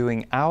us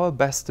doing our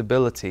best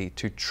ability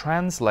to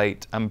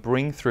translate and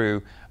bring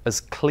through as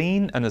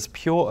clean and as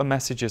pure a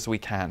message as we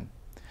can.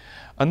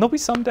 And there'll be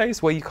some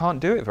days where you can't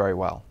do it very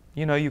well.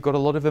 You know, you've got a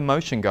lot of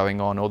emotion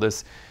going on, or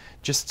there's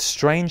just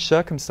strange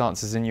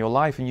circumstances in your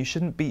life, and you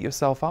shouldn't beat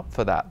yourself up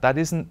for that. That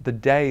isn't the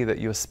day that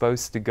you're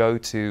supposed to go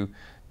to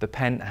the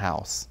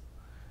penthouse.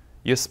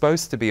 You're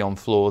supposed to be on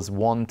floors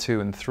 1, 2,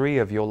 and 3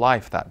 of your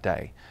life that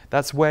day.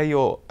 That's where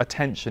your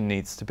attention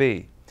needs to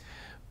be.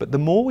 But the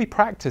more we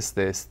practice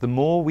this, the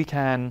more we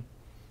can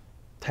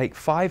take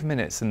 5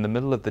 minutes in the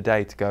middle of the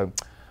day to go,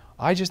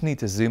 I just need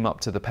to zoom up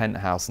to the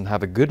penthouse and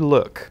have a good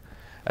look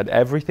at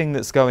everything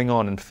that's going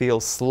on and feel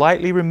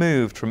slightly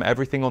removed from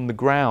everything on the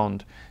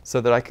ground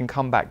so that I can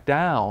come back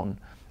down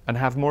and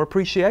have more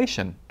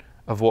appreciation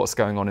of what's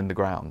going on in the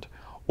ground,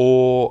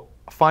 or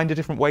find a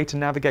different way to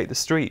navigate the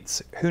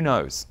streets. Who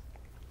knows?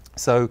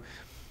 So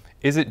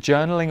is it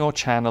journaling or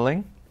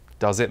channeling?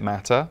 Does it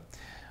matter?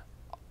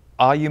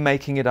 Are you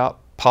making it up?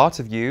 Part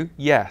of you,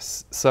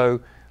 yes. So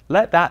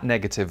let that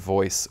negative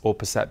voice or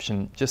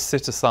perception just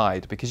sit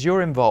aside, because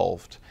you're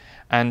involved,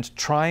 and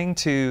trying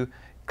to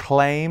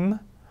claim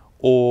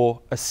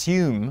or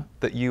assume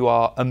that you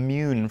are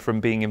immune from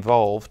being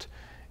involved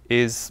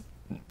is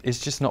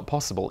just not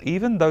possible.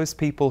 Even those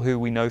people who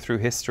we know through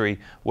history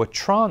were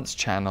trance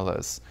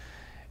channelers,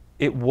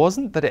 it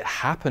wasn't that it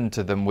happened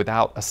to them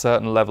without a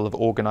certain level of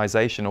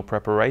organization or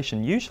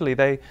preparation. Usually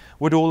they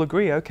would all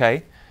agree,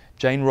 okay,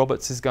 Jane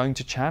Roberts is going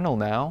to channel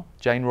now.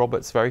 Jane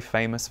Roberts, very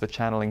famous for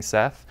channeling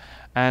Seth,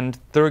 and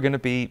there are going to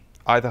be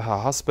either her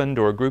husband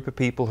or a group of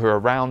people who are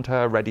around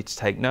her ready to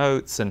take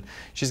notes, and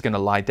she's going to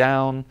lie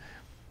down.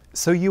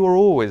 So you are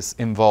always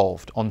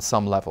involved on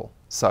some level.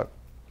 So,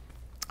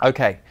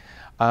 okay,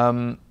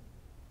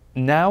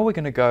 now we're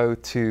going to go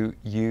to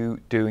you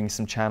doing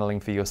some channeling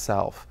for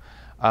yourself.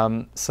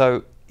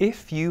 So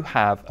if you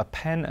have a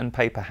pen and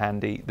paper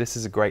handy, this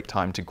is a great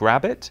time to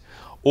grab it.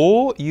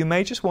 Or you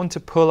may just want to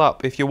pull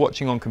up, if you're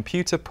watching on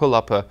computer, pull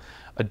up a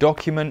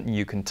document and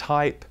you can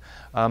type.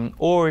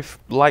 Or if,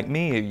 like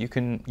me, you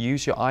can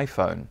use your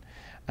iPhone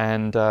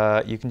and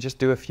you can just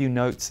do a few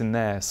notes in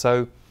there.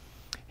 So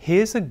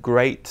here's a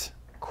great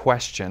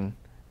question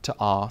to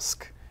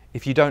ask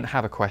if you don't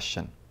have a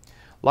question.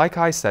 Like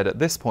I said, at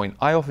this point,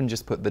 I often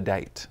just put the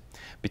date,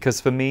 because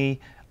for me,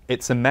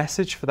 it's a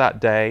message for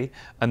that day.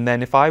 And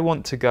then if I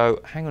want to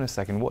go, hang on a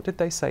second, what did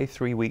they say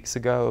 3 weeks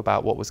ago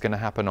about what was going to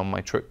happen on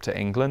my trip to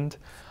England?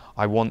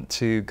 I want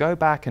to go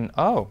back and,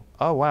 oh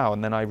wow,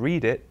 and then I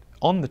read it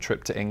on the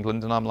trip to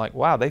England and I'm like,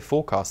 wow, they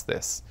forecast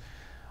this.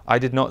 I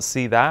did not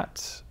see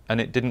that, and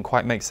it didn't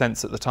quite make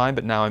sense at the time,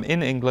 but now I'm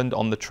in England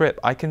on the trip.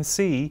 I can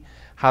see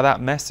how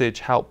that message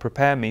helped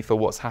prepare me for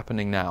what's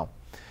happening now.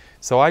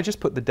 So I just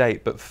put the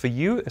date, but for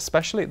you,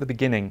 especially at the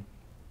beginning,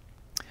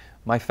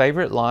 my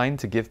favorite line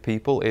to give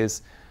people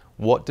is,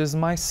 what does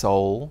my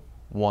soul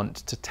want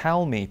to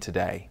tell me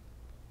today?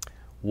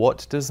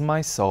 What does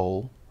my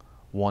soul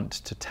want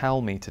to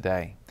tell me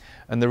today?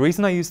 And the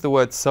reason I use the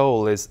word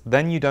soul is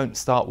then you don't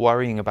start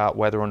worrying about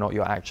whether or not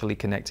you're actually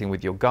connecting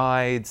with your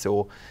guides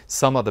or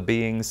some other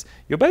beings.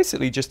 You're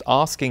basically just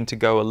asking to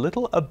go a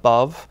little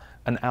above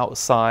and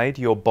outside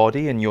your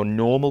body and your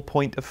normal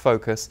point of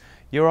focus.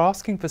 You're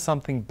asking for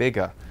something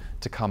bigger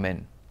to come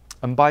in.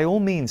 And by all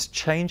means,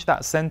 change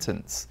that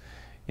sentence.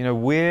 You know,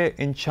 we're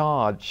in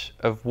charge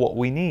of what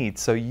we need.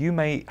 So you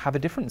may have a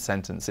different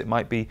sentence. It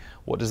might be,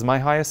 what does my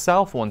higher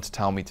self want to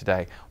tell me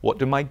today? What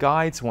do my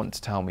guides want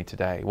to tell me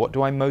today? What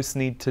do I most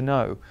need to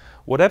know?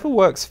 Whatever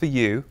works for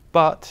you,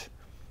 but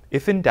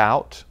if in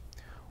doubt,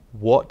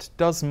 what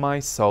does my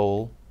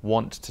soul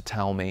want to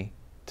tell me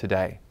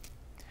today?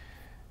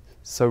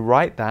 So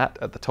write that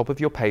at the top of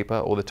your paper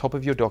or the top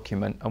of your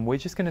document, and we're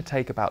just going to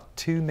take about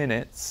 2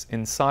 minutes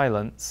in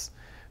silence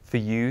for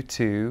you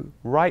to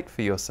write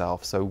for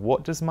yourself. So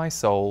what does my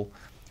soul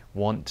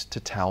want to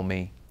tell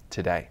me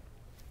today?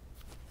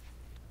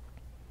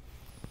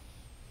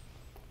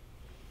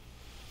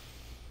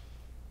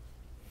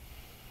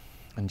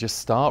 And just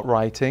start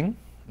writing,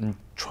 and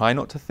try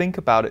not to think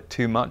about it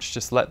too much.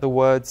 Just let the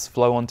words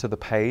flow onto the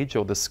page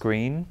or the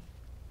screen.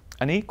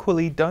 And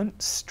equally,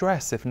 don't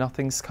stress if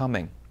nothing's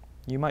coming.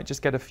 You might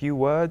just get a few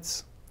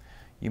words.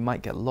 You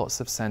might get lots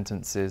of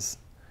sentences.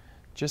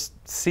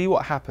 Just see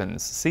what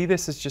happens. See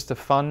this as just a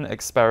fun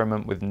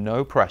experiment with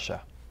no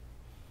pressure.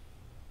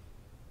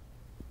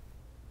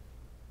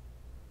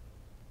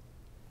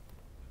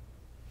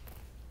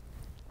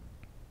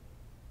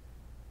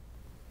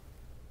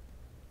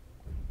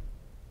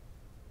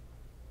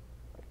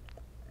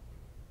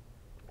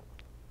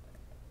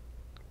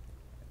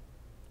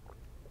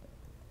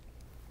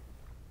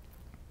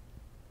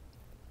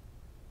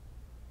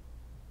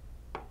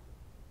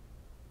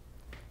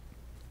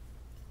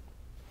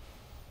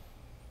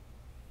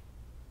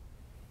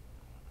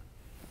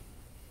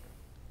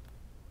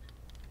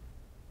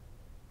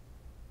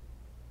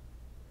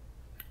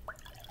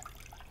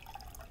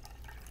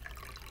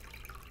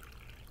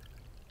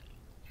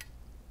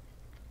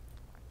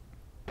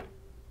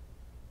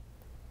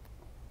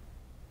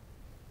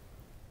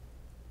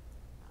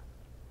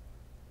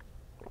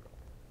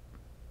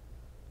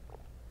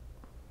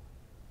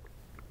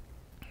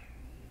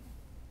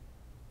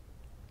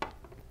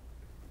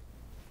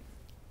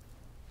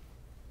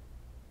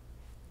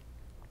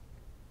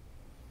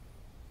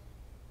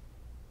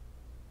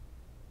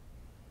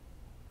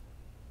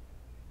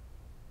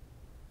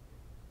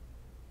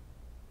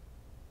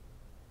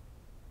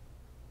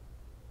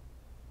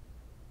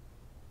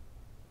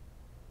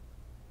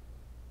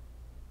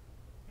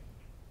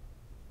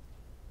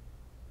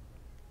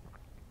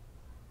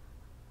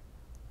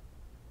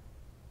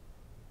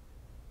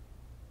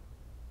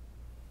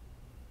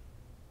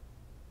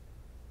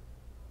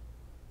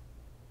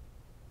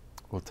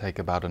 We'll take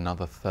about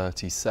another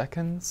 30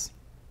 seconds.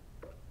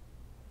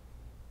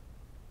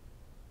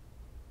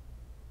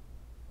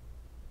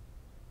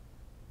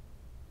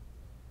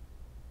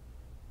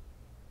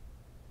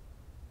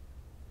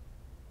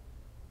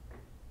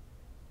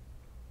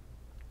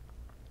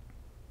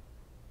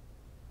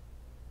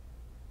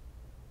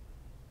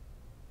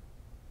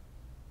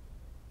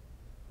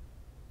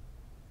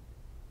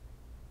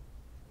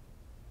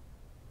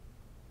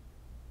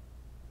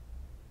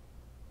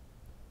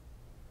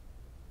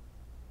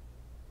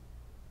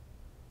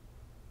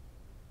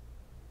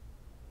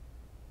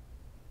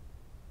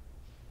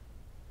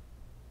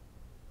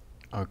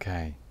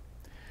 Okay,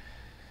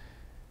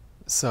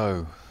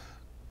 so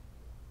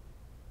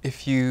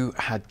if you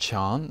had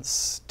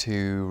chance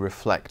to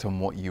reflect on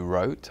what you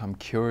wrote, I'm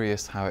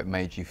curious how it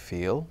made you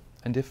feel.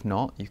 And if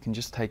not, you can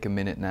just take a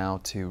minute now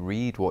to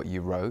read what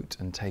you wrote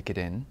and take it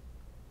in.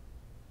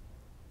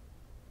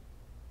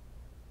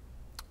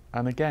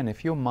 And again,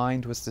 if your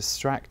mind was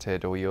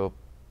distracted or you're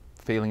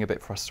feeling a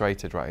bit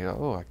frustrated, right?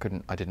 Oh,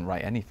 I didn't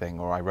write anything,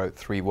 or I wrote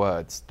 3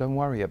 words. Don't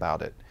worry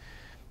about it.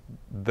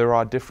 There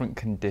are different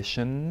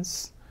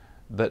conditions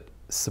that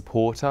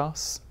support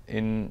us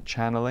in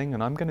channeling,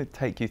 and I'm going to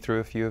take you through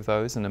a few of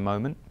those in a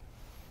moment.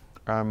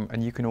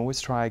 And you can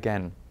always try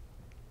again.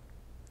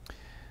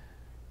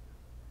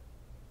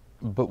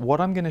 But what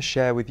I'm going to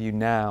share with you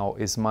now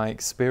is my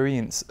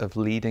experience of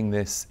leading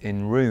this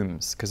in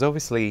rooms, because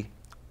obviously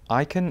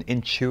I can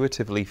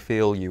intuitively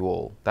feel you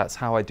all. That's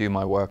how I do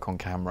my work on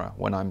camera,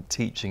 when I'm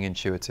teaching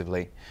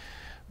intuitively.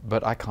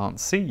 But I can't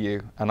see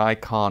you, and I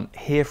can't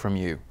hear from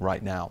you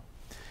right now.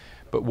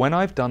 But when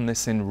I've done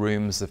this in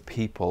rooms of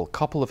people, a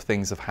couple of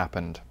things have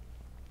happened.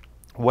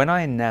 When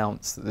I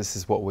announce that this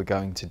is what we're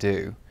going to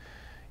do,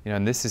 you know,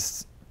 and this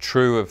is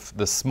true of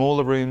the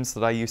smaller rooms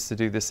that I used to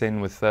do this in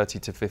with 30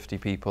 to 50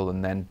 people,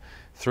 and then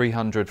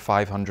 300,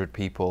 500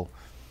 people,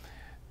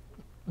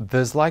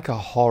 there's like a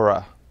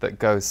horror that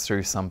goes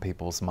through some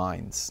people's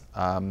minds.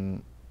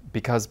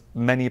 Because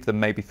many of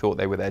them maybe thought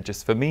they were there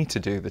just for me to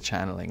do the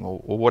channeling,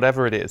 or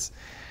whatever it is.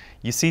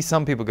 You see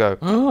some people go,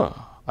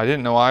 oh, I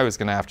didn't know I was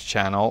going to have to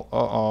channel,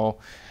 uh-oh.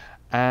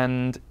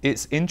 And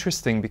it's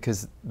interesting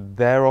because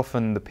they're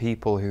often the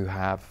people who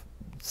have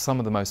some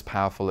of the most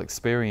powerful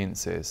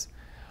experiences.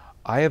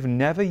 I have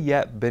never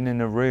yet been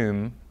in a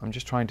room, I'm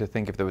just trying to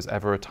think if there was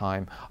ever a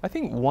time. I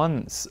think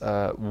once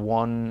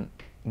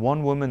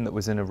one woman that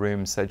was in a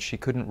room said she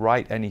couldn't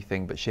write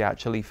anything, but she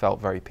actually felt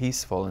very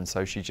peaceful, and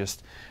so she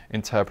just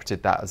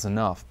interpreted that as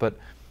enough. But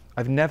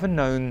I've never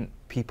known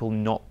people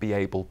not be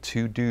able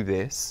to do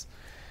this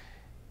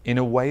in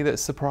a way that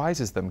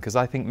surprises them, because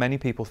I think many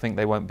people think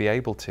they won't be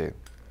able to.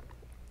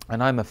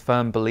 And I'm a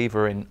firm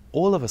believer in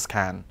all of us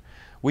can.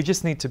 We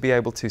just need to be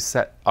able to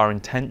set our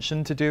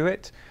intention to do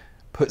it,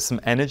 put some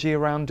energy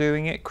around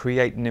doing it,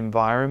 create an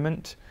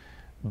environment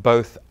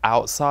both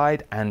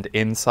outside and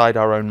inside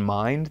our own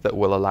mind that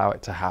will allow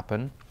it to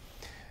happen.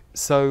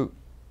 So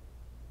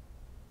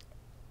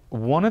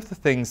one of the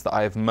things that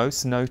I have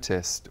most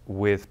noticed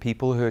with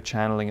people who are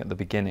channeling at the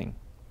beginning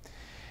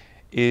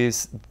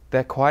is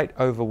they're quite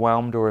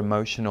overwhelmed or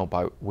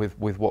emotional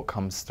with what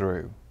comes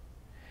through.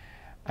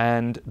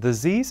 And the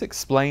Z's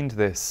explained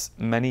this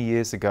many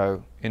years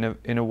ago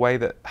in a way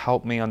that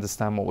helped me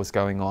understand what was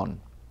going on.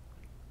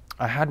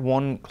 I had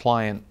one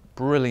client,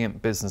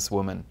 brilliant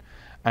businesswoman,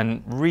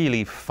 and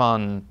really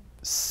fun,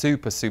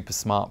 super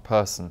smart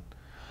person.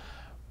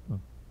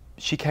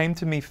 She came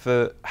to me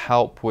for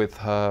help with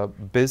her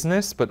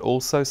business, but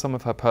also some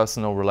of her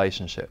personal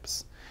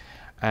relationships.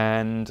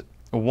 And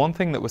one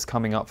thing that was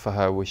coming up for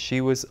her was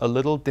she was a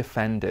little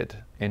defended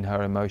in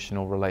her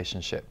emotional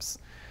relationships.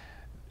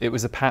 It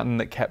was a pattern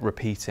that kept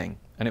repeating,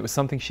 and it was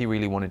something she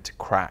really wanted to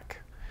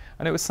crack.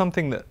 And it was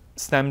something that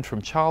stemmed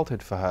from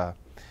childhood for her.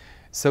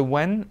 So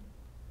when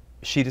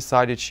she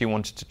decided she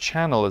wanted to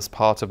channel as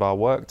part of our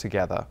work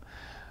together,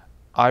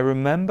 I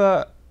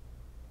remember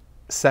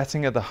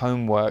setting her the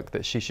homework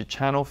that she should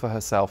channel for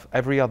herself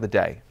every other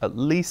day, at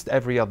least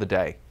every other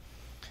day.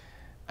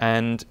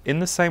 And in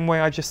the same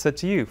way I just said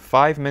to you,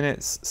 5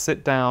 minutes,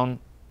 sit down,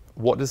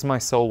 what does my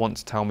soul want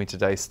to tell me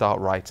today? Start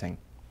writing.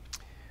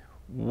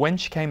 When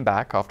she came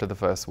back after the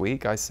first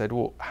week, I said,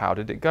 well, how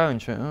did it go? And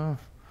she went, oh,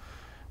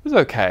 it was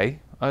okay.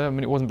 I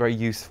mean, it wasn't very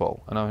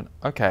useful. And I went,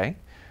 okay.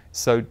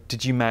 So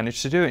did you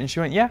manage to do it? And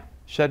she went, yeah.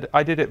 She said,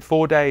 I did it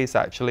 4 days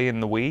actually in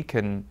the week,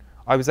 and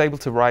I was able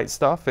to write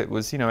stuff. It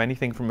was, you know,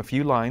 anything from a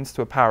few lines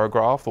to a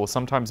paragraph or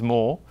sometimes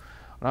more.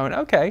 And I went,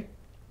 okay.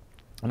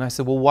 And I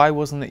said, well, why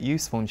wasn't it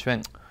useful? And she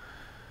went,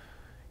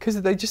 because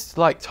they just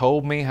like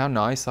told me how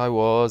nice I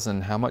was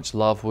and how much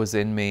love was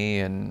in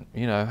me, and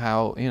you know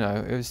how, you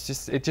know,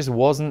 it just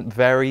wasn't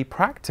very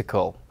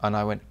practical. And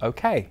I went,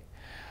 okay.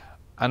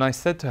 And I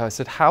said to her, I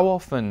said, how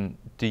often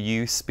do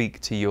you speak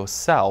to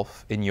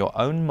yourself in your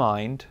own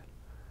mind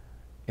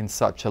in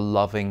such a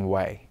loving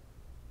way?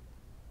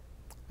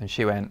 And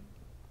she went,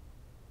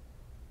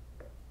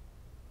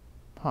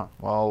 huh,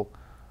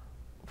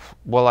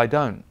 well, I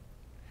don't.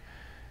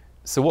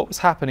 So what was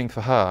happening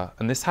for her,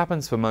 and this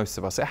happens for most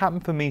of us, it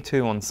happened for me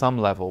too on some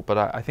level, but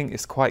I think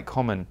it's quite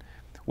common.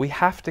 We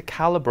have to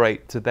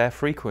calibrate to their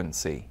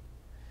frequency.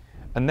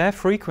 And their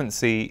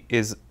frequency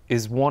is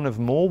one of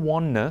more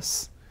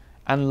oneness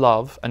and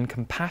love and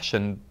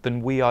compassion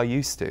than we are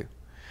used to.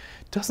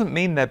 Doesn't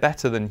mean they're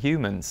better than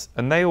humans.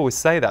 And they always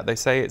say that. They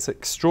say it's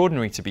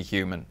extraordinary to be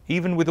human.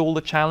 Even with all the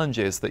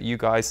challenges that you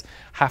guys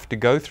have to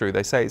go through,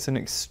 they say it's an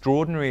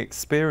extraordinary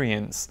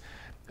experience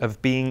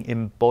of being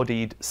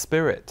embodied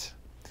spirit.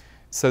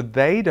 So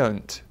they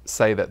don't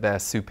say that they're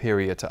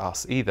superior to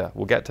us either.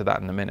 We'll get to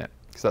that in a minute,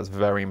 because that's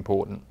very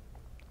important.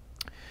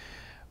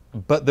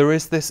 But there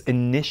is this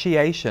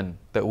initiation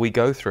that we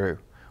go through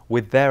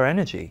with their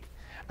energy.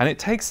 And it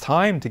takes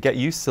time to get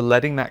used to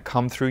letting that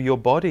come through your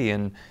body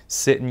and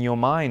sit in your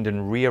mind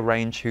and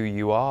rearrange who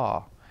you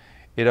are.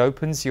 It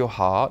opens your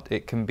heart.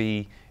 It can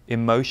be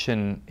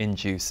emotion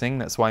inducing.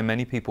 That's why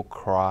many people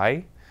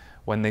cry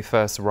when they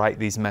first write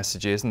these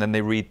messages and then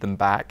they read them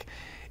back.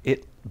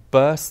 It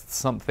bursts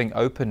something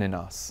open in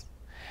us.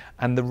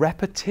 And the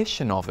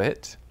repetition of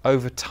it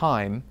over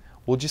time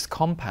will just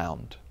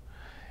compound.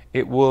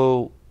 It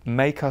will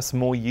make us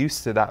more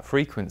used to that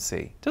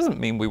frequency. Doesn't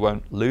mean we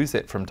won't lose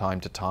it from time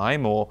to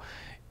time, or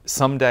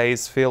some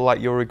days feel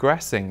like you're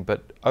regressing,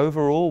 but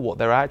overall what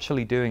they're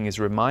actually doing is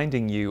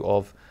reminding you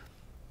of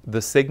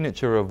the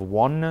signature of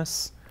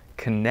oneness,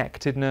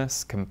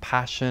 connectedness,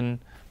 compassion,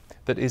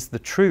 that is the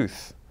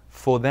truth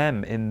for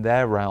them in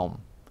their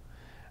realm.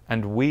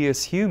 And we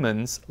as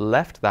humans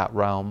left that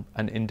realm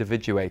and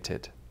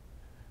individuated.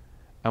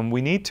 And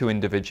we need to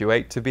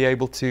individuate to be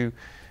able to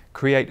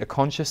create a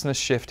consciousness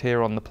shift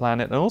here on the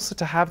planet, and also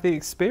to have the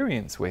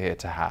experience we're here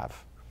to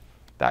have.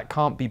 That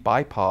can't be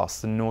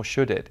bypassed, and nor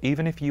should it.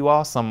 Even if you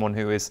are someone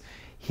who is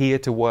here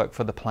to work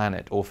for the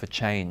planet or for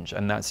change,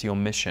 and that's your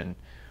mission,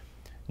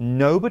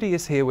 nobody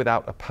is here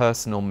without a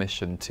personal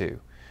mission too.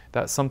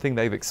 That's something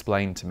they've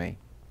explained to me.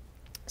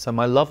 So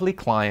my lovely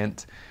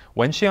client,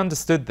 when she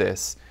understood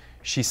this,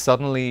 she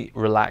suddenly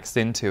relaxed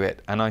into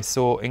it, and I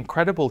saw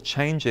incredible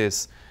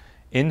changes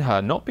in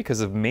her, not because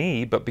of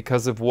me, but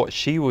because of what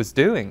she was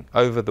doing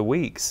over the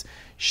weeks.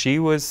 She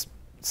was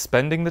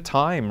spending the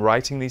time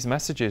writing these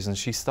messages, and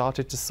she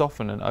started to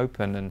soften and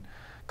open. And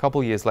a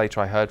couple years later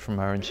I heard from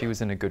her, and she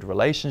was in a good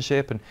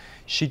relationship, and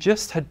she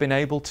just had been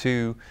able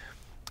to,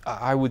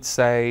 I would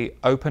say,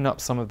 open up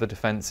some of the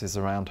defenses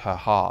around her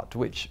heart,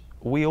 which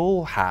we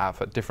all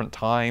have at different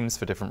times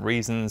for different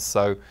reasons.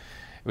 So it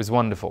was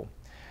wonderful.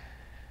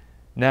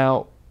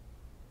 Now,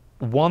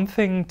 one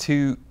thing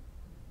to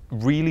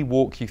really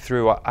walk you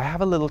through, I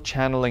have a little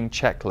channeling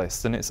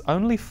checklist, and it's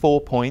only 4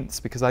 points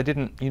because I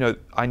didn't,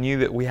 I knew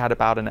that we had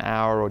about an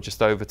hour or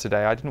just over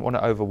today. I didn't want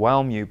to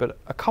overwhelm you, but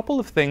a couple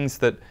of things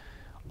that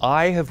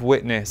I have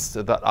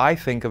witnessed that I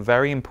think are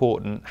very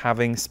important,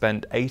 having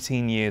spent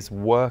 18 years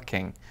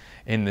working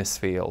in this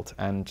field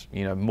and,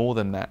 more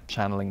than that,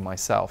 channeling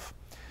myself.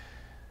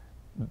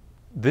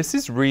 This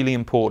is really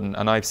important,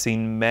 and I've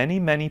seen many,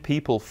 many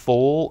people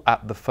fall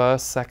at the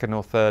first, second,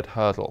 or third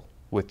hurdle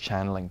with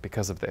channeling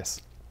because of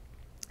this.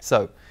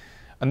 So,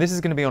 and this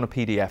is going to be on a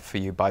PDF for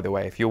you, by the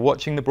way. If you're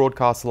watching the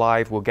broadcast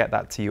live, we'll get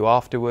that to you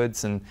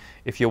afterwards, and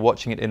if you're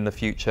watching it in the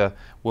future,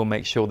 we'll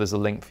make sure there's a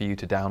link for you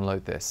to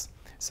download this.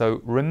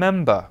 So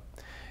remember,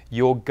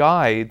 your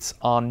guides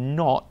are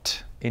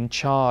not in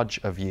charge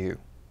of you.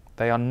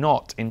 They are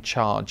not in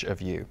charge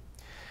of you.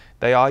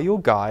 They are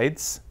your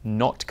guides,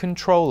 not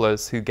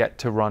controllers who get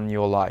to run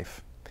your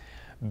life.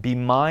 Be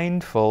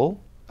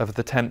mindful of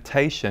the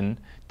temptation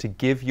to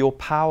give your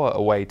power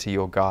away to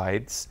your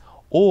guides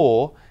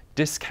or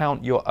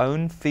discount your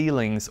own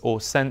feelings or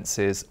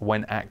senses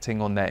when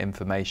acting on their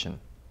information.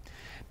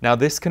 Now,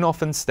 this can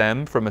often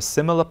stem from a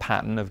similar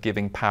pattern of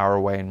giving power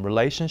away in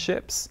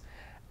relationships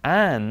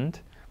and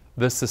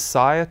the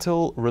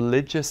societal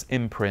religious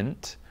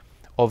imprint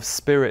of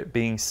spirit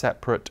being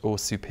separate or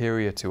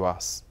superior to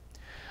us.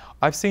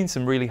 I've seen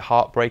some really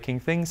heartbreaking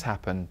things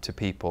happen to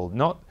people,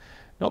 not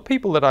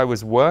people that I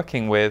was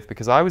working with,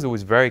 because I was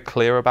always very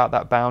clear about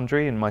that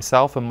boundary, and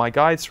myself and my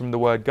guides from the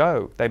word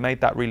go, they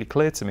made that really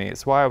clear to me.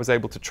 It's why I was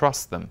able to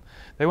trust them.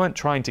 They weren't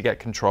trying to get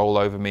control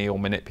over me or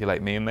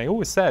manipulate me, and they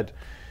always said,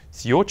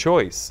 it's your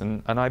choice,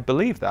 and I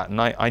believe that,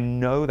 and I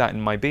know that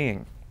in my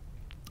being.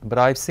 But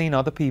I've seen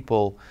other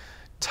people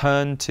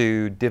turn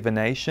to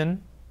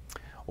divination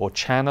or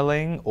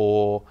channeling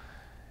or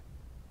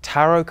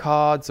tarot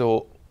cards,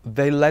 or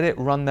they let it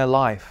run their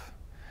life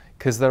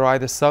because they're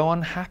either so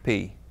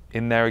unhappy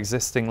in their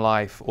existing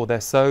life or they're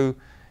so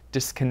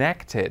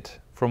disconnected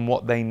from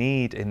what they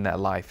need in their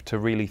life to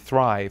really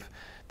thrive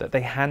that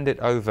they hand it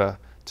over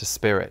to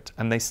spirit,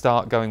 and they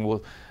start going,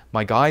 well,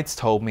 my guides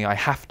told me I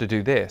have to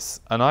do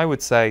this. And I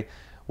would say,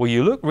 well,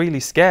 you look really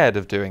scared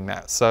of doing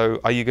that. So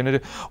are you going to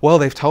do, well,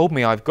 they've told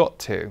me I've got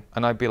to.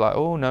 And I'd be like,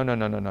 oh,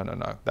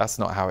 no. That's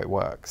not how it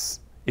works.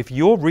 If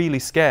you're really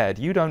scared,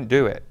 you don't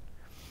do it.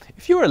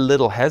 If you're a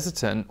little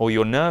hesitant or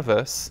you're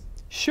nervous,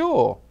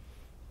 sure,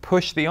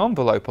 push the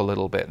envelope a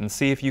little bit and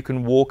see if you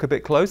can walk a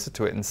bit closer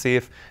to it and see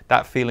if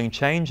that feeling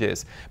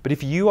changes. But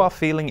if you are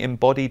feeling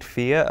embodied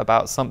fear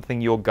about something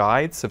your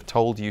guides have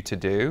told you to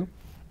do,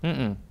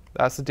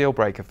 that's a deal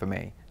breaker for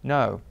me.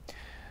 No.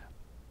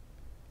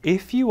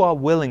 If you are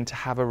willing to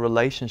have a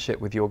relationship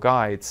with your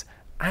guides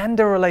and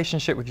a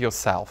relationship with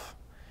yourself,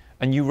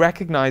 and you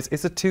recognize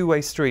it's a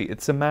two-way street,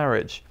 it's a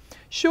marriage,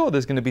 sure,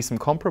 there's going to be some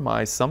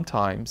compromise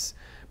sometimes,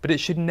 but it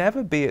should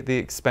never be at the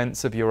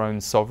expense of your own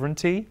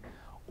sovereignty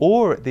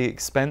or at the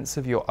expense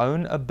of your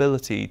own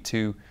ability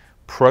to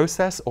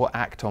process or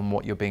act on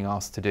what you're being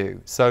asked to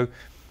do. So,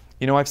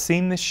 I've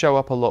seen this show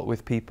up a lot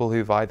with people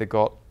who've either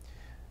got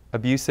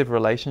abusive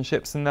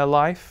relationships in their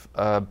life,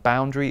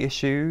 boundary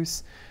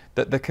issues,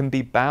 that there can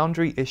be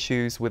boundary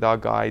issues with our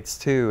guides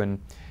too, and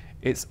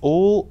it's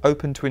all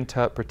open to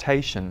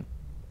interpretation.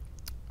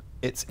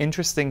 It's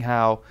interesting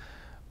how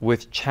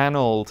with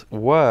channeled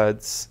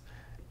words,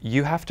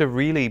 you have to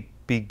really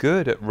be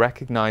good at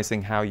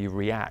recognizing how you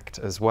react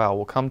as well.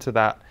 We'll come to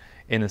that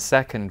in a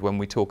second when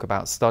we talk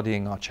about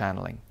studying our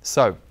channeling.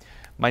 So,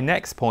 my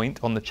next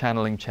point on the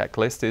channeling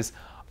checklist is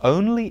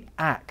only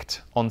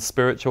act on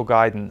spiritual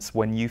guidance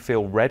when you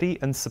feel ready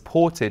and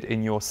supported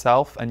in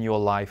yourself and your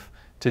life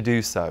to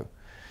do so.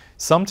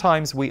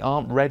 Sometimes we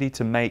aren't ready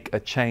to make a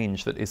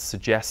change that is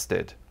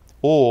suggested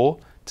or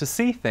to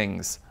see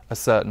things a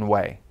certain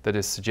way that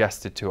is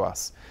suggested to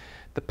us.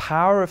 The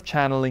power of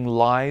channeling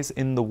lies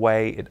in the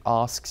way it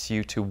asks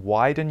you to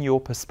widen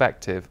your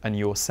perspective and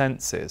your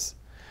senses,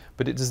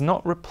 but it does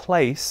not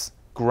replace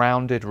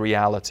grounded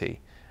reality,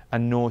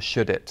 and nor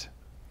should it.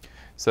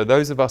 So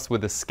those of us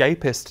with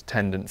escapist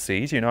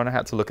tendencies, and I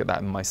had to look at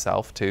that in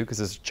myself too,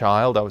 because as a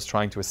child I was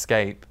trying to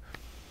escape.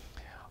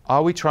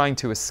 Are we trying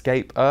to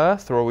escape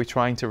Earth, or are we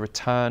trying to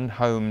return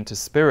home to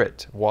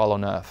spirit while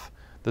on Earth?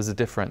 There's a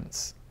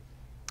difference.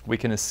 We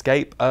can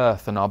escape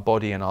Earth and our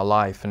body and our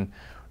life and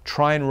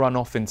try and run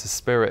off into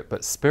spirit,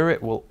 but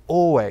spirit will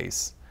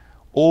always,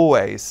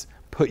 always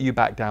put you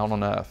back down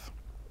on Earth.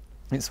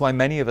 It's why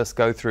many of us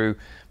go through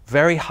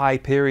very high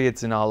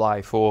periods in our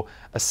life, or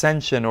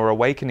ascension or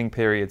awakening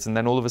periods, and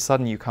then all of a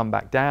sudden you come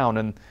back down,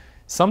 and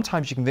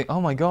sometimes you can think,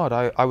 oh my God,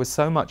 I was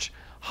so much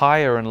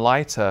higher and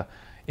lighter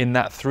in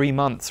that 3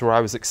 months where I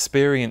was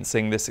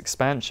experiencing this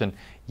expansion.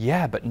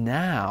 Yeah, but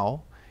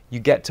now you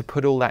get to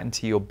put all that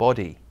into your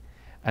body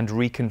and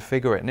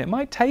reconfigure it. And it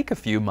might take a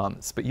few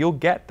months, but you'll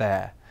get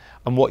there.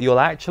 And what you'll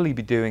actually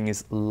be doing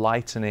is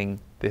lightening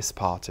this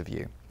part of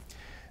you.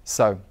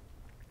 So,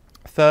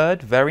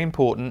 third, very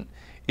important,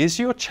 is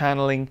your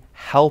channeling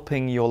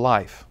helping your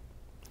life?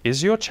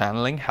 Is your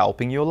channeling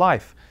helping your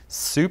life?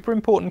 Super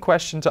important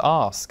question to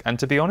ask and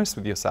to be honest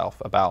with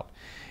yourself about.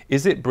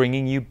 Is it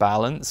bringing you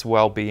balance,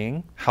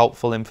 well-being,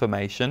 helpful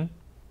information?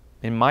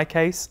 In my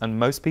case, and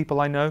most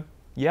people I know,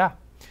 yeah.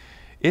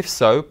 If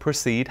so,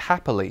 proceed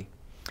happily.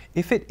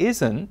 If it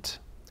isn't,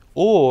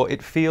 or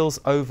it feels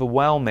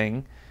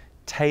overwhelming,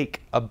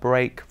 take a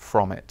break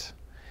from it.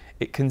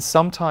 It can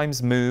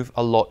sometimes move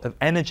a lot of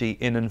energy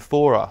in and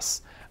for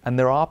us, and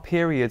there are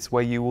periods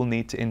where you will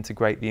need to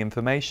integrate the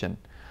information.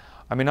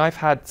 I mean, I've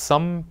had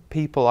some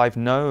people I've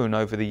known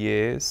over the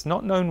years,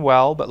 not known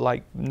well, but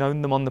like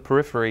known them on the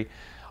periphery.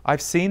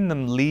 I've seen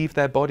them leave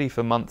their body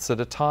for months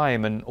at a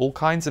time, and all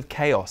kinds of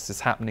chaos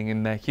is happening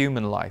in their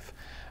human life.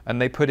 And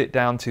they put it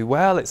down to,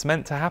 well, it's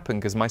meant to happen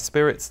because my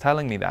spirit's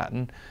telling me that.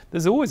 And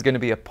there's always going to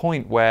be a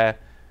point where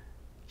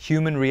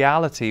human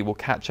reality will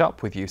catch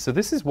up with you. So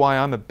this is why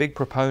I'm a big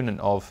proponent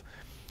of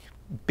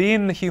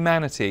being the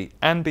humanity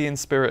and being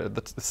spirit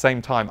at the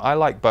same time. I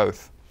like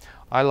both.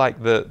 I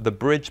like the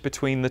bridge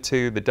between the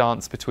two, the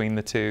dance between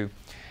the two.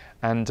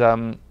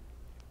 And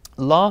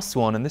last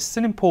one, and this is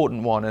an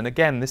important one, and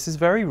again, this is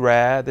very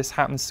rare. This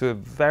happens to a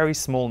very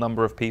small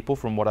number of people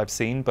from what I've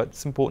seen, but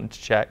it's important to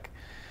check.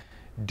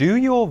 Do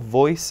your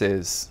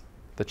voices,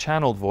 the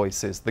channeled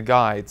voices, the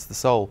guides, the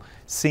soul,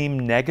 seem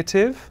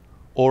negative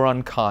or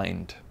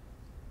unkind?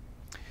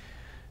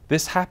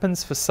 This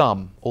happens for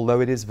some,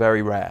 although it is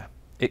very rare.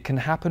 It can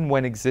happen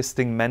when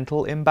existing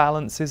mental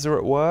imbalances are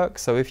at work.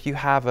 So if you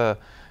have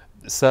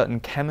certain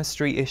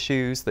chemistry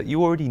issues that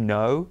you already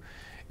know,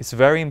 it's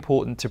very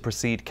important to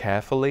proceed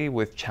carefully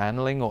with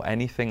channeling or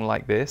anything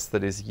like this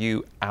that is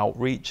you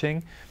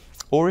outreaching.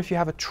 Or if you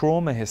have a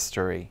trauma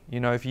history,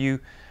 you know, if you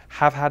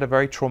have had a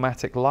very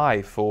traumatic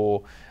life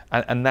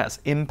and that's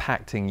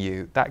impacting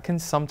you, that can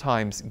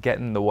sometimes get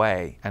in the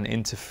way and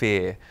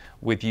interfere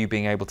with you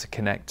being able to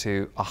connect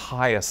to a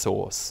higher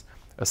source,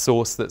 a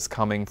source that's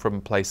coming from a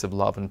place of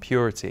love and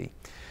purity.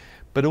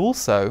 But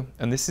also,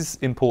 and this is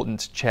important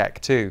to check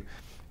too,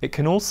 it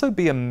can also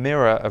be a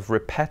mirror of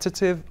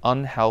repetitive,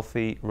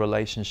 unhealthy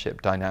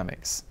relationship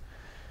dynamics.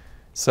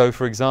 So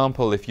for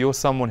example, if you're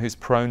someone who's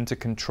prone to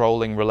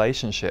controlling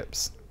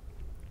relationships,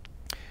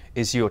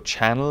 is your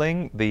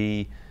channeling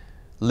the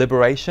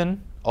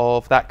liberation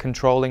of that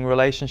controlling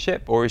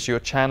relationship, or is your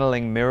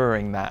channeling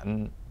mirroring that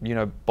and, you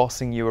know,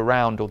 bossing you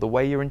around, or the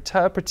way you're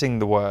interpreting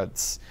the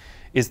words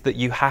is that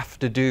you have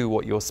to do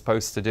what you're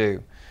supposed to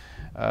do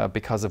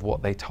because of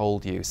what they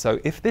told you. So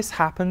if this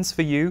happens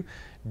for you,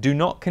 do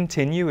not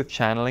continue with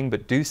channeling,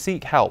 but do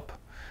seek help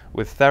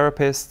with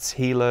therapists,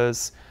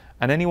 healers,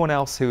 and anyone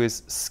else who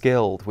is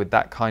skilled with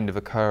that kind of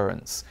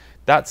occurrence.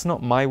 That's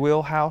not my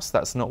wheelhouse,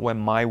 that's not where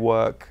my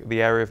work,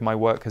 the area of my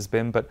work has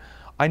been, but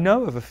I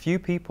know of a few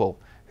people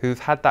who've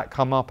had that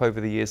come up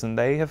over the years, and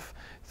they have,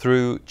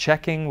 through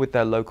checking with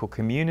their local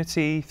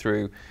community,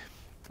 through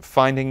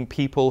finding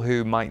people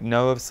who might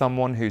know of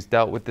someone who's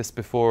dealt with this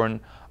before,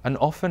 and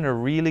often a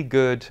really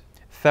good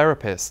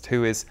therapist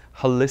who is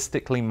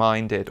holistically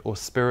minded or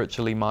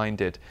spiritually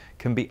minded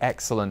can be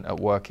excellent at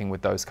working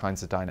with those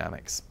kinds of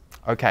dynamics.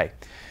 Okay,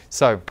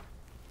 so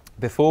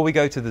before we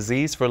go to the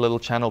Z's for a little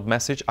channeled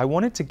message, I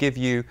wanted to give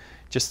you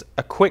just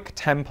a quick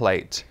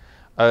template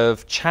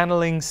of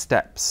channeling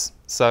steps.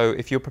 So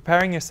if you're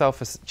preparing yourself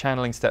for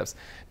channeling steps,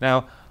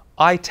 now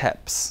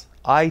ITEPS,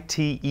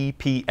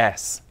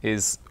 I-T-E-P-S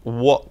is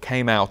what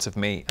came out of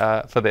me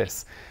for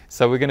this.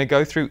 So we're going to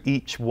go through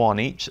each one.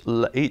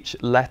 Each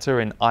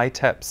letter in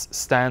ITEPS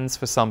stands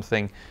for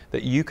something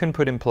that you can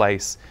put in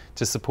place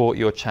to support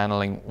your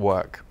channeling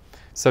work.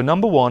 So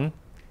number one,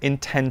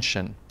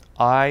 intention.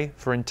 I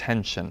for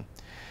intention.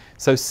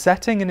 So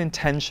setting an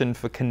intention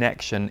for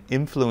connection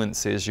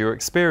influences your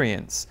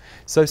experience.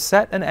 So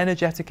set an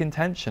energetic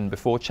intention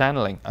before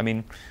channeling. I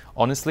mean,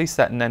 honestly,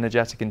 set an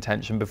energetic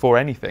intention before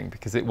anything,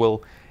 because it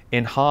will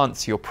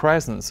enhance your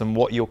presence and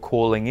what you're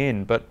calling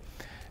in. But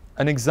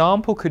an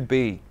example could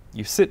be,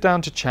 you sit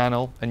down to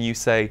channel and you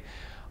say,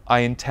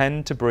 I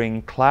intend to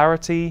bring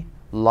clarity,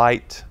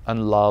 light,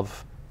 and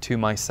love to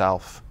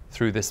myself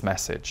through this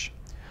message,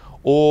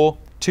 or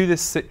to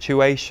this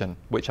situation,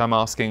 which I'm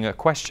asking a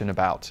question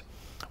about.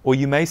 Or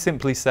you may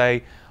simply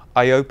say,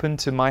 I open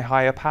to my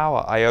higher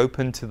power, I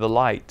open to the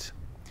light.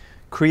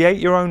 Create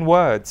your own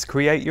words,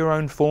 create your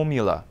own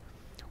formula.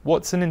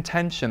 What's an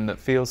intention that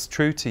feels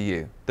true to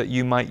you, that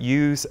you might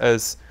use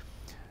as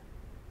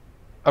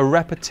a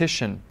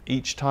repetition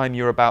each time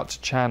you're about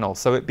to channel,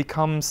 so it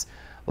becomes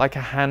like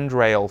a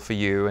handrail for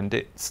you, and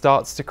it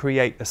starts to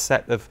create a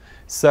set of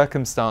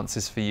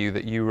circumstances for you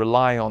that you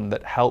rely on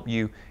that help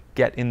you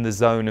get in the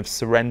zone of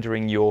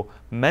surrendering your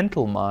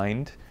mental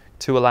mind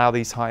to allow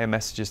these higher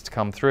messages to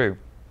come through.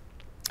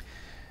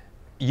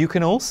 You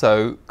can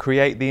also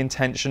create the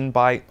intention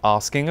by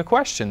asking a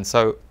question.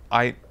 So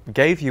I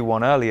gave you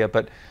one earlier,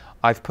 but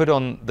I've put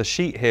on the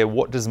sheet here,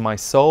 what does my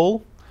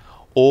soul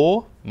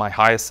or my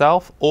higher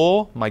self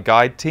or my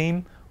guide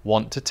team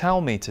want to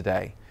tell me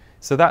today?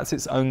 So that's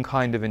its own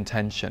kind of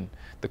intention.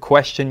 The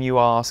question you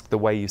ask, the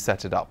way you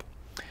set it up.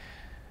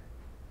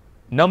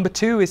 Number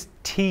two is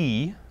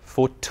T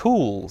for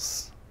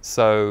tools.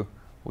 So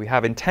we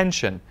have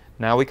intention.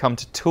 Now we come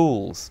to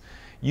tools.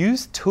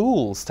 Use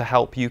tools to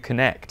help you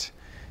connect.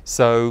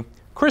 So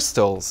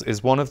crystals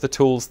is one of the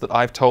tools that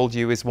I've told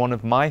you is one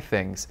of my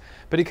things,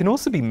 but it can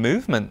also be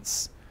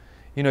movements.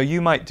 You know,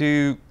 you might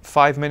do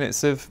 5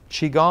 minutes of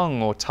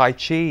Qigong or Tai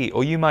Chi,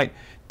 or you might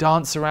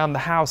dance around the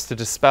house to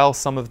dispel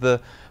some of the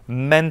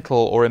mental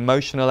or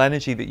emotional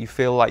energy that you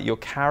feel like you're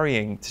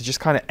carrying, to just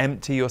kind of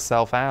empty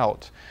yourself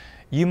out.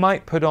 You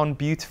might put on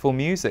beautiful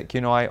music.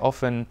 You know, I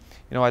often,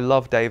 I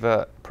love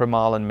Deva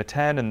Premal and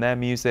Miten and their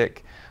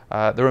music.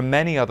 There are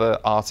many other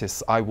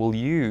artists I will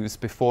use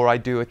before I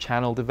do a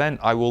channeled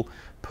event. I will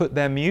put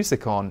their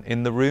music on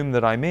in the room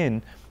that I'm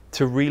in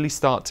to really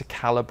start to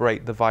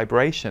calibrate the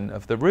vibration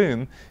of the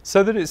room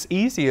so that it's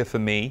easier for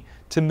me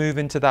to move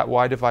into that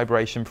wider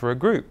vibration for a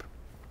group.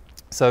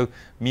 So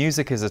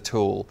music is a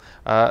tool.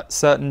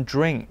 Certain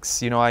drinks,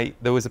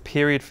 there was a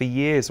period for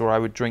years where I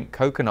would drink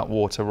coconut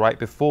water right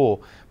before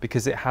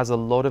because it has a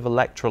lot of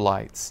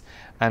electrolytes.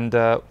 And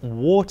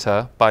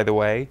water, by the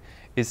way,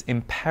 is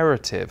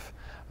imperative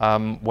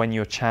when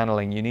you're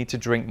channeling. You need to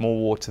drink more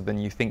water than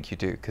you think you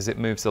do because it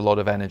moves a lot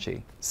of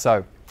energy.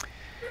 So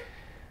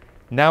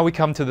now we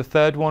come to the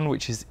third one,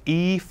 which is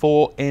E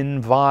for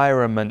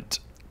environment.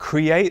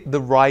 Create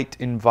the right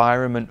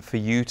environment for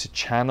you to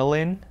channel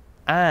in,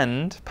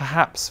 and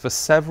perhaps for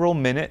several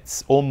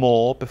minutes or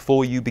more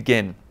before you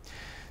begin.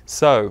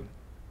 So,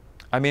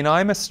 I mean,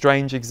 I'm a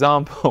strange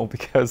example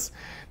because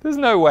there's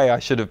no way I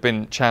should have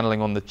been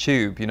channeling on the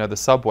tube, the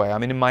subway. I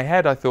mean, in my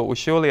head I thought, well,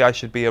 surely I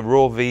should be a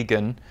raw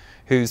vegan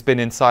who's been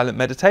in silent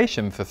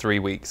meditation for 3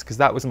 weeks, because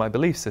that was my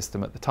belief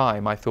system at the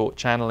time. I thought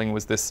channeling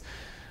was this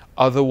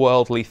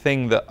otherworldly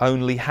thing that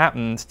only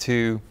happened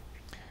to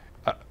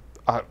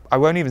I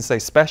won't even say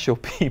special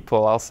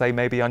people, I'll say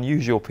maybe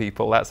unusual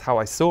people. That's how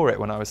I saw it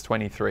when I was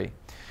 23.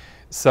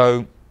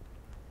 So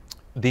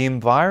the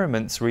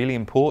environment's really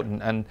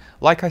important. And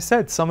like I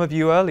said, some of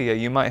you earlier,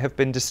 you might have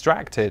been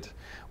distracted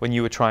when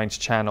you were trying to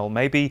channel.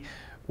 Maybe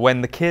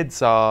when the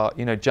kids are,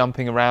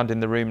 jumping around in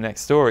the room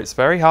next door, it's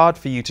very hard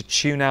for you to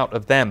tune out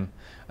of them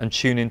and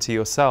tune into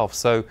yourself.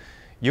 So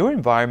your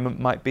environment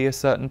might be a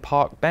certain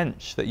park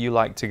bench that you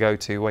like to go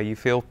to where you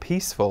feel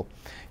peaceful.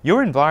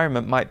 Your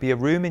environment might be a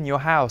room in your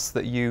house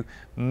that you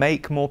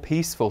make more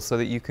peaceful so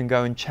that you can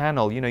go and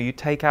channel. You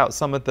take out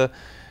some of the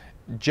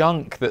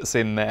junk that's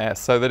in there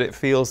so that it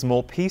feels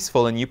more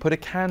peaceful, and you put a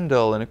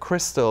candle and a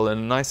crystal and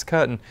a nice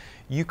curtain.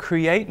 You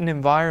create an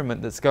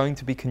environment that's going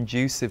to be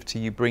conducive to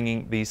you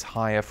bringing these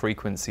higher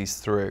frequencies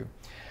through.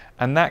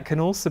 And that can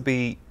also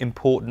be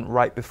important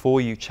right before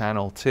you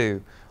channel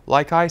too.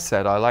 Like I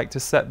said, I like to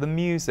set the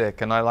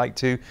music, and I like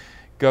to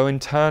go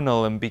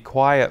internal and be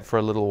quiet for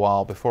a little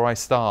while before I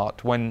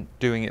start when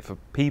doing it for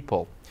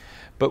people.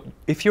 But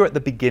if you're at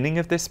the beginning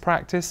of this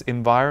practice,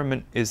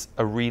 environment is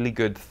a really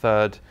good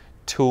third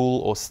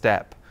tool or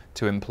step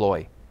to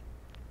employ.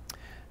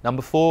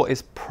 Number 4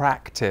 is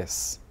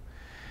practice.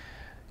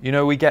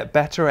 We get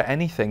better at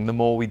anything the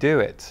more we do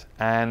it,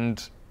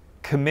 and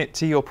commit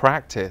to your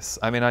practice.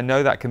 I mean, I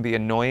know that can be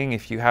annoying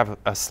if you have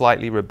a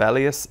slightly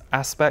rebellious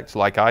aspect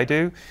like I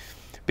do.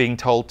 Being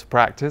told to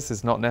practice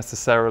is not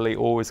necessarily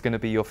always going to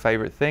be your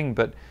favorite thing,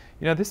 but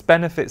this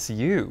benefits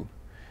you.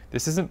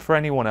 This isn't for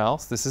anyone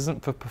else. This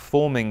isn't for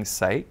performing's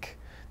sake.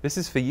 This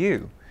is for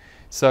you.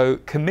 So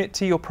commit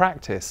to your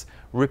practice.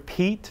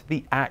 Repeat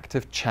the act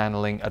of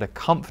channeling at a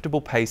comfortable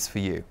pace for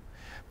you.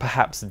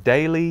 Perhaps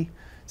daily,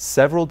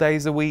 several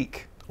days a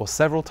week, or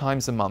several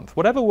times a month.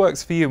 Whatever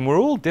works for you, and we're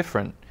all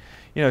different.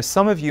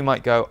 Some of you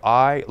might go,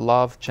 I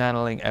love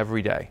channeling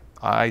every day.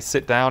 I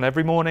sit down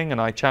every morning and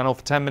I channel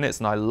for 10 minutes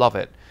and I love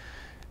it.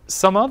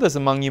 Some others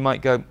among you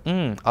might go,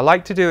 I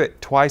like to do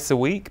it twice a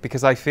week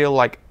because I feel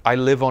like I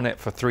live on it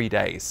for 3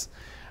 days.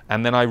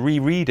 And then I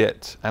reread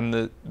it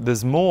and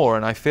there's more,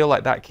 and I feel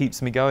like that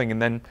keeps me going.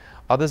 And then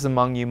others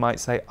among you might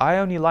say, I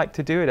only like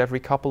to do it every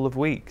couple of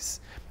weeks.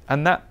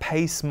 And that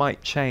pace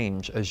might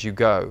change as you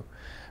go.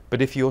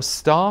 But if you're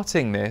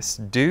starting this,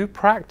 do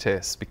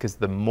practice, because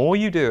the more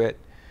you do it,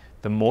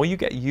 the more you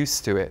get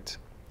used to it.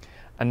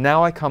 And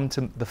now I come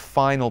to the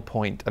final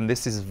point, and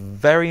this is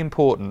very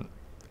important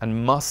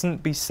and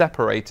mustn't be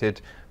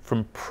separated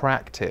from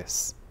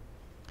practice.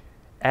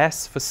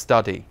 S for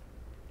study.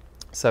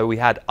 So we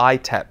had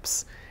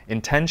ITEPS,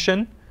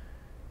 intention,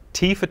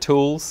 T for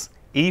tools,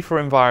 E for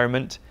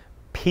environment,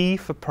 P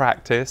for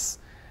practice,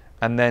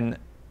 and then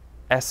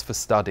S for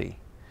study.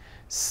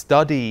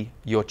 Study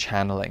your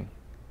channeling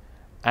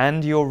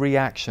and your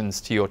reactions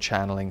to your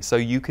channeling so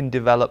you can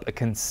develop a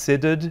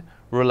considered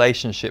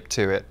relationship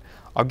to it.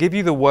 I'll give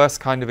you the worst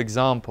kind of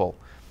example.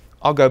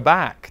 I'll go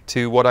back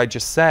to what I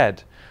just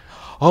said.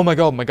 Oh my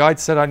God, my guide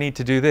said I need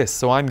to do this,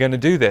 so I'm going to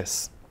do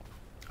this.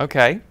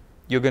 Okay,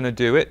 you're going to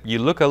do it. You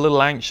look a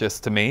little anxious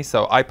to me,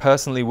 so I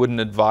personally wouldn't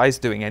advise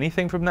doing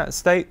anything from that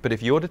state. But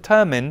if you're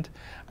determined,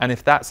 and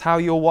if that's how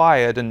you're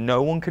wired and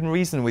no one can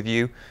reason with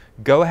you,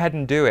 go ahead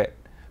and do it.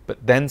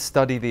 But then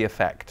study the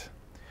effect.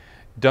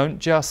 Don't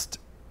just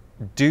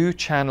do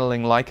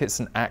channeling like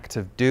it's an act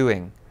of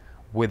doing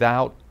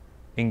without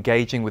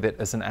engaging with it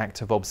as an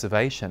act of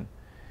observation.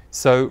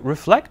 So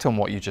reflect on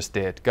what you just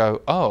did.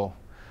 Go, oh,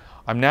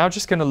 I'm now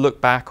just going to look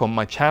back on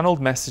my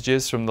channeled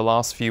messages from the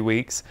last few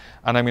weeks,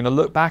 and I'm going to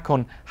look back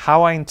on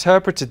how I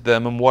interpreted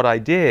them and what I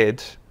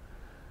did,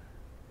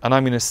 and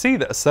I'm going to see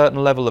that a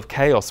certain level of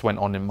chaos went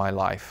on in my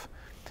life.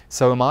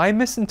 So am I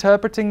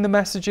misinterpreting the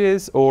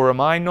messages, or am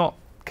I not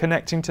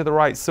connecting to the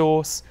right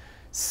source?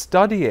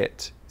 Study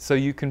it so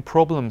you can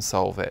problem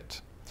solve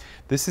it.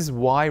 This is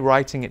why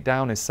writing it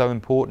down is so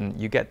important.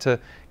 You get to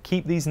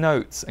keep these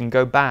notes and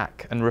go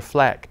back and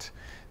reflect.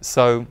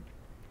 So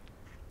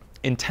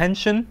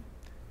intention,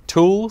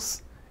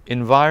 tools,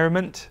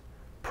 environment,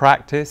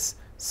 practice,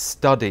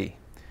 study.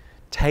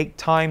 Take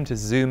time to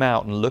zoom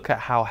out and look at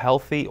how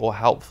healthy or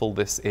helpful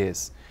this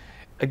is.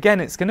 Again,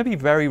 it's going to be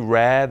very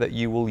rare that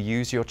you will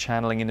use your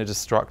channeling in a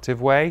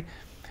destructive way,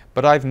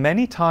 but I've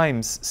many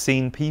times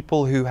seen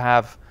people who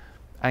have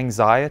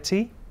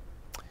anxiety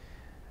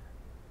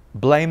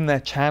blame their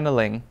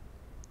channeling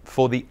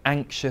for the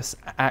anxious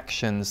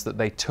actions that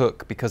they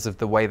took because of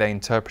the way they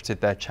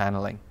interpreted their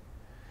channeling.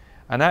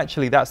 And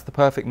actually, that's the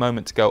perfect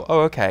moment to go,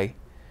 oh, okay,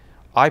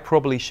 I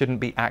probably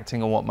shouldn't be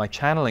acting on what my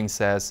channeling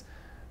says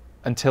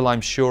until I'm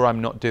sure I'm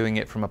not doing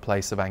it from a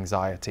place of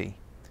anxiety.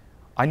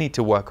 I need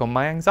to work on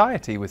my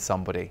anxiety with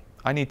somebody.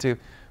 I need to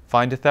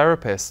find a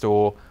therapist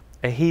or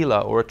a healer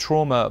or a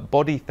trauma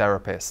body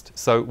therapist.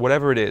 So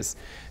whatever it is.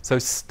 So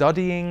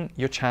studying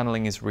your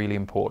channeling is really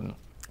important.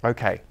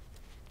 Okay.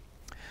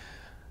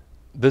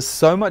 There's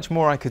so much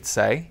more I could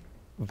say,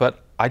 but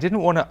I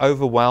didn't want to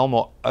overwhelm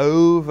or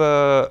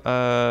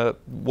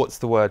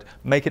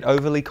make it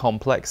overly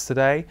complex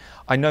today.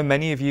 I know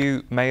many of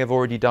you may have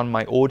already done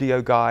my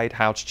audio guide,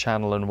 How to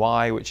Channel and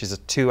Why, which is a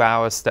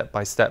 2-hour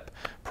step-by-step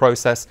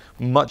process.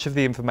 Much of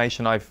the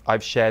information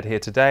I've shared here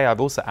today,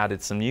 I've also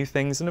added some new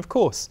things. And of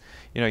course,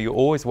 you know, you're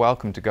always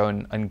welcome to go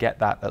and get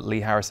that at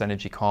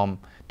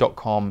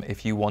leeharrisenergy.com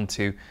if you want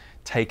to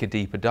take a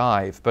deeper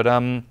dive. But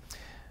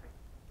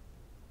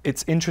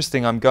it's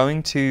interesting, I'm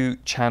going to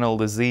channel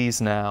the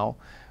Z's now,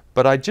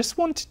 but I just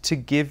wanted to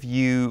give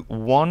you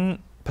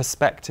one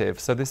perspective.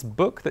 So this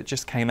book that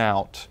just came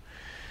out,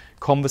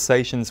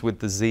 Conversations with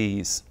the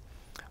Z's,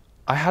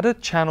 I had a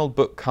channeled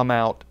book come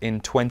out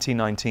in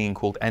 2019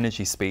 called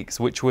Energy Speaks,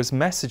 which was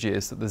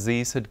messages that the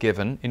Z's had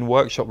given in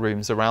workshop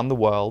rooms around the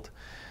world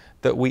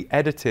that we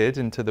edited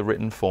into the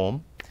written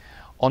form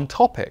on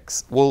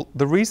topics. Well,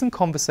 the reason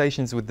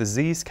Conversations with the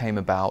Z's came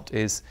about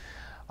is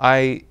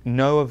I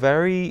know a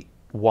very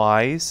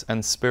wise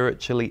and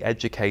spiritually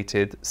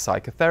educated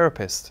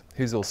psychotherapist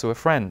who's also a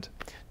friend,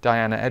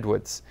 Diana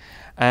Edwards.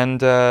 And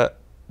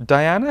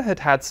Diana had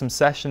had some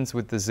sessions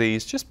with the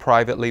Z's just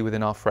privately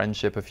within our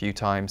friendship a few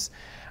times.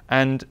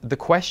 And the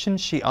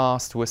questions she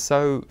asked were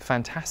so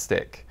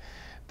fantastic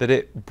that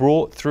it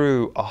brought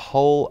through a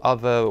whole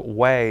other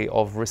way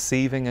of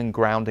receiving and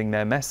grounding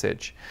their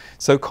message.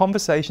 So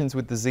Conversations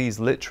with the Z's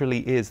literally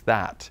is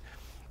that.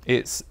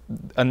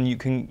 And you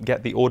can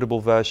get the audible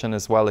version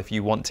as well if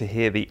you want to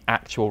hear the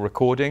actual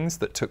recordings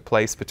that took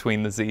place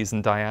between the Z's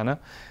and Diana,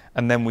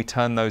 and then we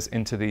turn those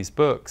into these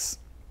books.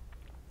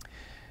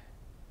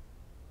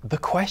 The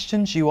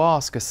questions you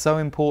ask are so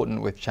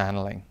important with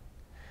channeling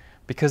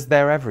because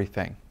they're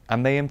everything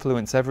and they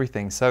influence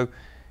everything. So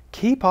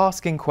keep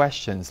asking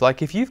questions.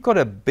 Like if you've got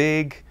a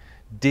big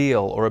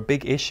deal or a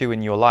big issue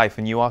in your life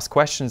and you ask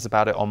questions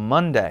about it on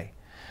Monday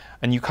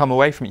and you come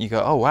away from it, you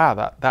go, oh wow,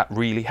 that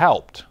really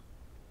helped.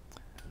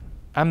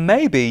 And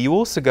maybe you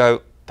also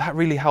go, that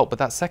really helped, but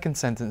that second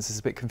sentence is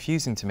a bit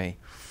confusing to me.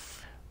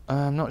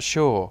 I'm not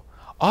sure.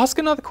 Ask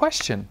another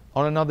question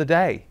on another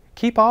day.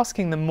 Keep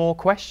asking them more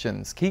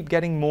questions. Keep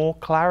getting more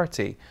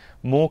clarity,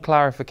 more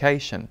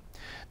clarification.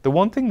 The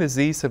one thing the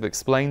Z's have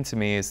explained to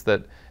me is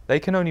that they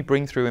can only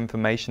bring through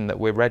information that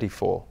we're ready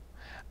for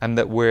and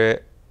that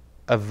we're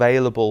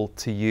available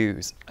to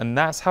use. And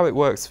that's how it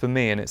works for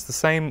me. And it's the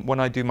same when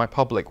I do my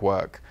public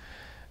work.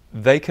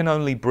 They can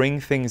only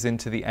bring things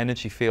into the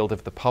energy field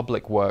of the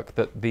public work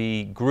that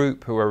the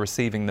group who are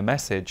receiving the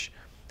message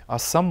are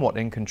somewhat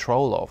in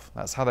control of.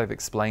 That's how they've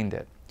explained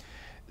it.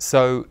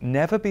 So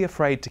never be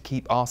afraid to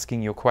keep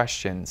asking your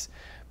questions,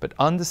 but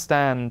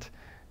understand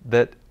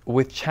that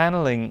with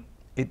channeling,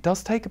 it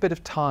does take a bit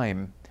of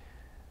time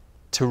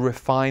to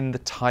refine the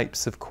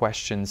types of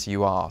questions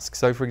you ask.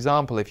 So for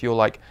example, if you're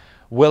like,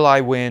 will I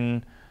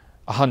win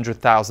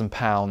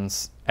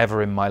 £100,000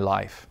 ever in my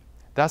life?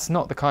 That's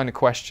not the kind of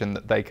question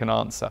that they can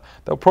answer.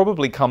 They'll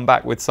probably come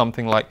back with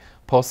something like,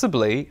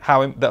 possibly,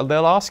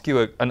 they'll ask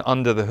you an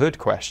under the hood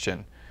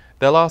question.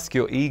 They'll ask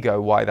your ego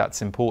why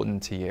that's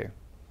important to you.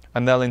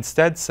 And they'll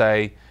instead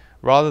say,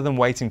 rather than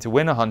waiting to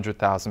win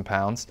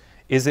 £100,000,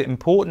 is it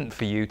important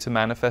for you to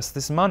manifest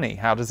this money?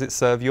 How does it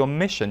serve your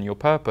mission, your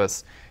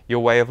purpose, your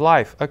way of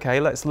life? Okay,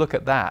 let's look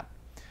at that.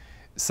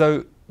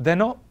 So they're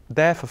not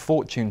there for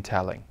fortune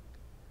telling.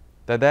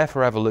 They're there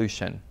for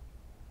evolution.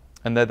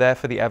 And they're there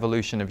for the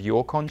evolution of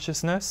your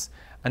consciousness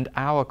and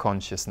our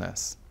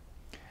consciousness.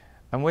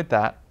 And with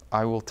that,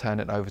 I will turn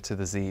it over to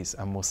the Z's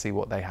and we'll see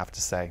what they have to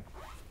say.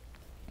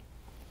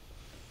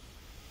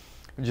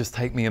 It'll just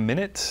take me a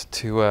minute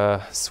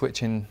to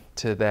switch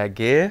into their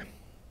gear.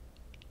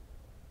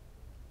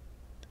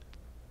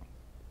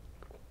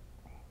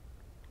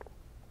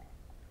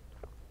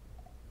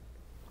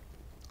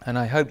 And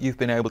I hope you've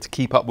been able to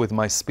keep up with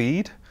my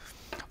speed.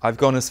 I've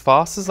gone as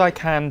fast as I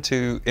can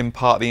to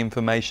impart the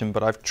information,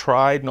 but I've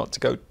tried not to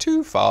go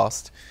too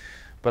fast.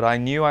 But I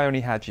knew I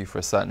only had you for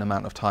a certain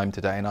amount of time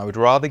today, and I would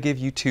rather give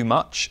you too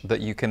much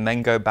that you can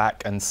then go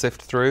back and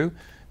sift through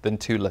than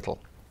too little.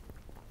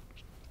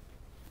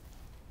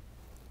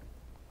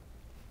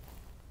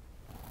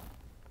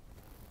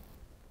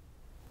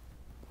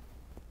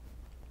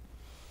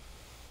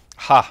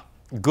 Ha!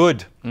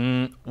 Good.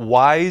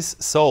 Wise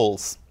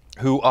souls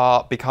who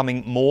are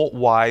becoming more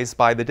wise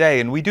by the day.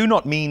 And we do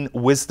not mean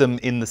wisdom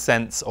in the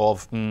sense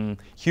of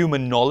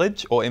human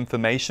knowledge or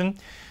information.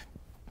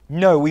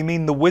 No, we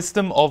mean the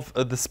wisdom of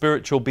the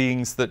spiritual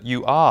beings that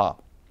you are.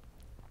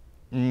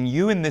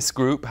 You in this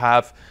group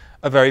have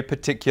a very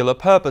particular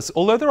purpose.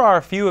 Although there are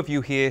a few of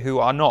you here who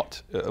are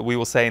not, we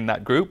will say, in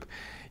that group.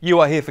 You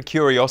are here for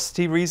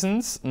curiosity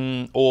reasons,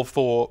 or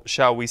for,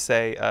 shall we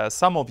say,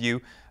 some of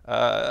you,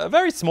 a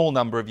very small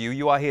number of you,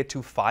 you are here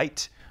to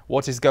fight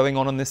what is going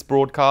on this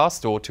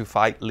broadcast, or to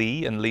fight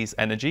Lee and Lee's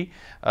energy.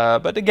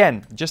 But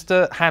again, just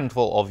a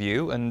handful of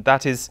you, and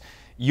that is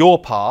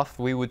your path.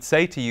 We would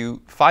say to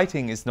you,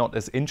 fighting is not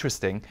as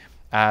interesting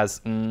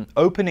as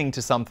opening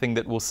to something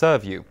that will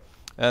serve you.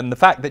 And the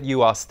fact that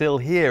you are still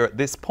here at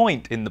this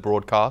point in the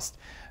broadcast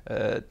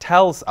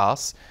tells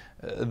us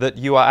that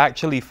you are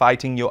actually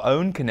fighting your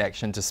own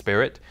connection to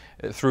spirit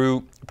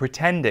through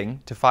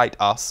pretending to fight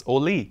us or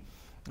Lee.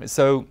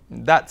 So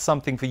that's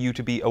something for you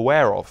to be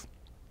aware of.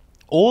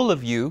 All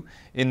of you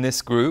in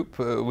this group,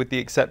 with the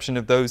exception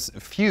of those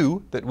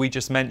few that we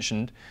just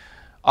mentioned,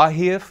 are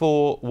here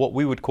for what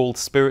we would call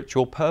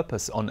spiritual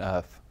purpose on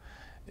earth.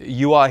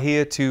 You are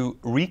here to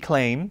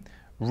reclaim,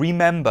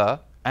 remember,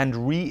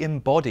 and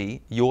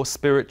re-embody your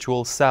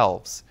spiritual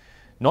selves.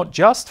 Not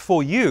just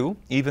for you,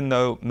 even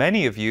though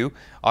many of you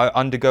are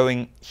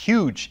undergoing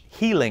huge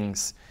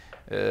healings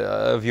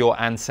of your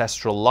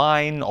ancestral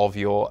line, of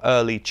your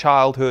early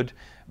childhood,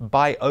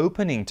 by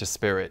opening to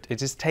spirit.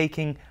 It is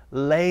taking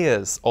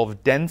layers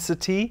of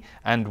density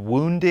and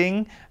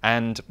wounding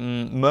and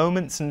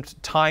moments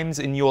and times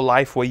in your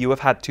life where you have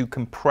had to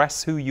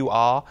compress who you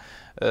are,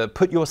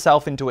 put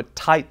yourself into a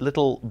tight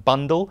little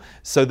bundle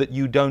so that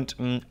you don't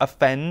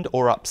offend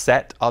or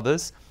upset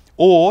others,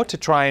 or to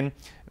try and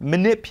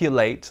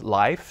manipulate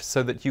life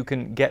so that you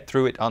can get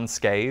through it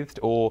unscathed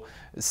or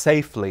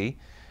safely.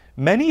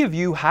 Many of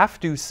you have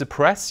to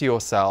suppress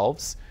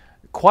yourselves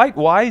quite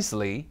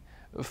wisely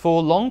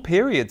for long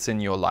periods in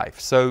your life.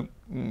 So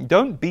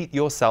don't beat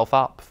yourself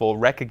up for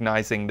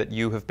recognizing that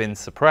you have been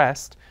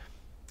suppressed.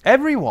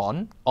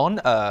 Everyone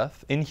on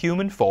earth in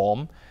human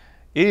form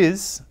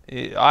is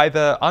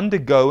either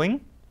undergoing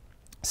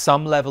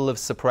some level of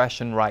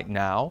suppression right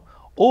now,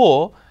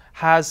 or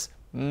has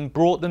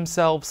brought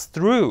themselves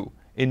through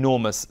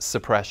enormous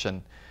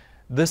suppression.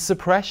 The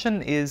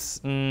suppression is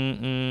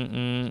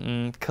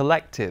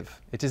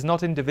collective. It is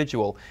not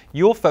individual.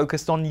 You're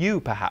focused on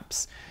you,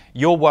 perhaps.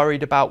 You're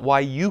worried about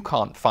why you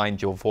can't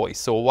find your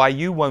voice, or why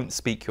you won't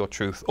speak your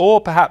truth, or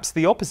perhaps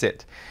the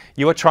opposite.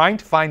 You are trying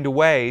to find a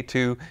way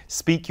to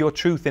speak your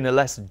truth in a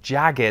less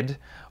jagged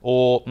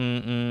or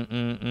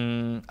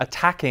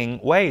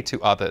attacking way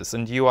to others,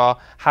 and you are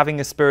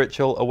having a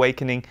spiritual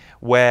awakening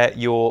where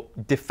your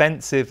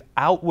defensive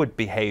outward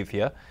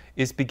behavior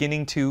is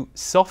beginning to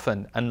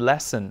soften and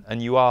lessen, and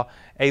you are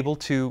able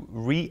to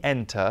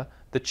re-enter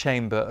the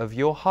chamber of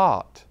your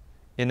heart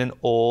in an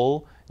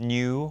all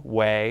new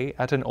way,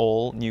 at an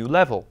all new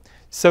level.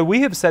 So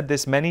we have said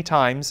this many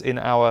times in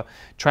our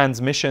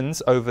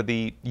transmissions over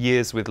the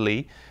years with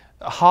Lee.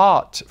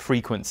 Heart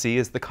frequency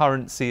is the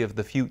currency of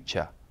the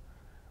future.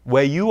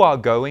 Where you are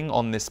going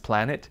on this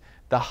planet,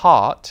 the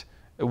heart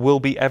will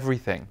be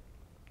everything.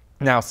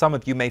 Now, some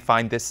of you may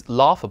find this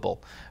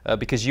laughable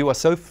because you are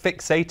so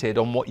fixated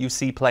on what you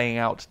see playing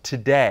out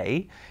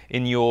today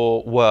in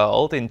your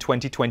world in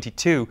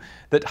 2022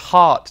 that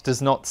heart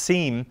does not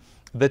seem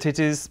that it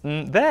is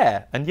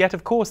there. And yet,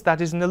 of course,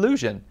 that is an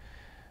illusion,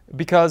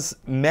 because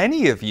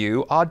many of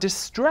you are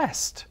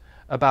distressed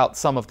about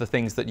some of the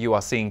things that you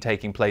are seeing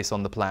taking place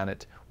on the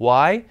planet.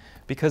 Why?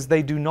 Because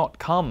they do not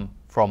come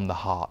from the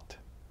heart.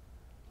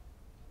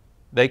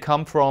 They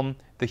come from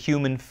the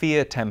human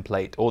fear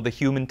template, or the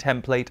human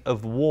template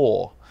of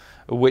war,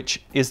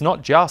 which is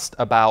not just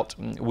about,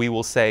 we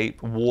will say,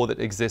 war that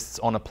exists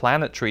on a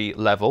planetary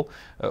level,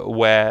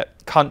 where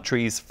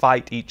countries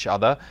fight each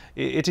other.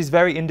 It is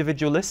very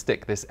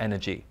individualistic, this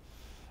energy.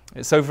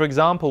 So, for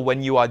example,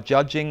 when you are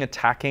judging,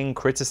 attacking,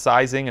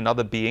 criticizing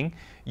another being,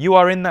 you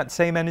are in that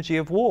same energy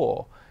of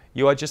war.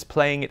 You are just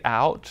playing it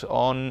out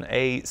on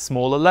a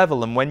smaller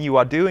level. And when you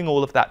are doing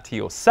all of that to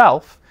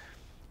yourself,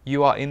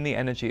 you are in the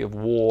energy of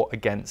war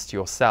against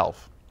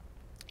yourself.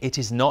 It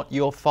is not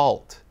your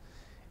fault.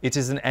 It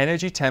is an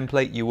energy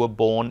template you were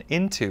born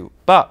into,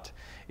 but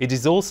it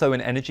is also an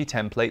energy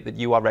template that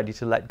you are ready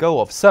to let go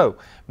of. So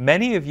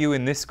many of you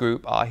in this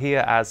group are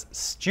here as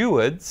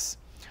stewards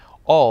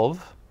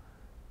of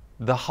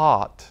the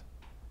heart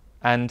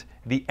and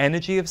the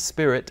energy of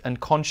spirit and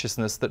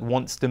consciousness that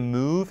wants to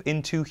move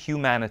into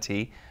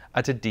humanity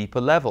at a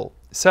deeper level.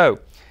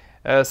 So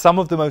some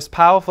of the most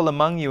powerful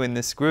among you in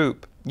this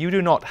group You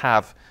do not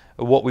have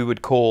what we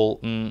would call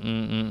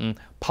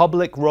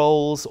public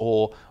roles,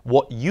 or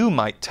what you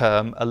might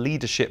term a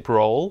leadership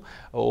role,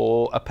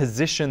 or a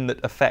position that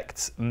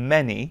affects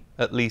many,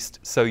 at least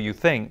so you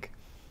think.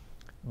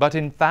 But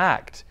in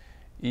fact,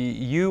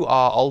 you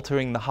are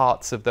altering the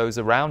hearts of those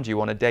around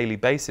you on a daily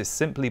basis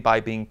simply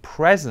by being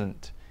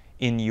present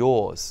in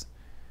yours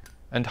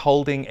and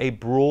holding a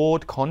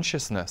broad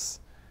consciousness.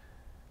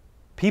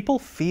 People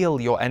feel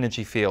your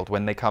energy field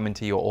when they come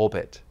into your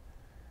orbit.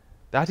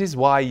 That is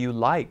why you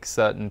like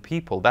certain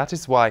people. That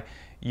is why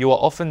you are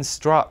often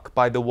struck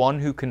by the one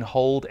who can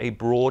hold a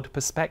broad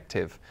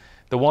perspective,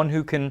 the one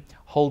who can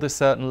hold a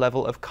certain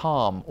level of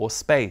calm or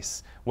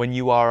space when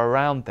you are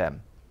around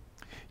them.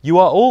 You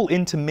are all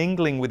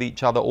intermingling with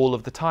each other all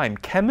of the time.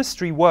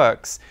 Chemistry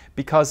works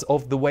because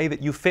of the way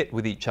that you fit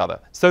with each other.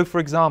 So, for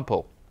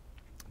example,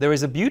 there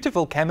is a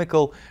beautiful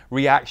chemical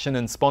reaction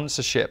and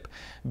sponsorship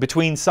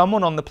between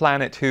someone on the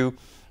planet who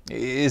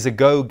is a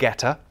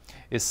go-getter,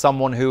 is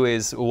someone who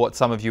is what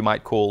some of you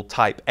might call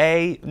type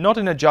A, not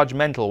in a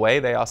judgmental way.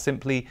 They are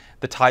simply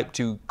the type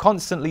to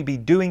constantly be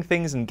doing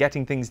things and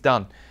getting things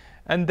done.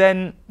 And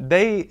then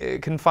they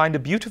can find a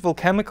beautiful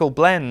chemical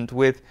blend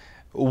with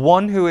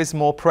one who is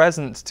more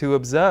present to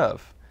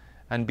observe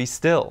and be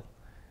still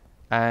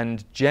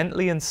and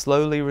gently and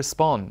slowly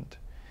respond.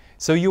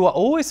 So you are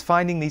always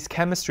finding these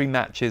chemistry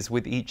matches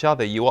with each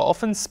other. You are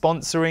often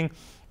sponsoring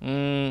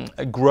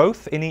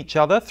growth in each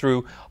other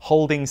through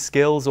holding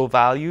skills or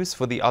values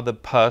for the other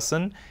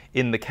person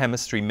in the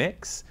chemistry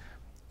mix.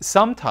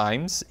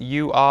 Sometimes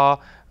you are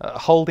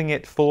holding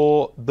it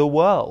for the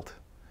world.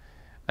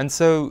 And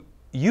so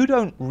you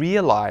don't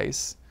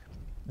realize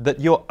that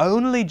your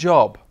only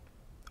job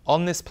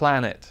on this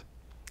planet,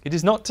 it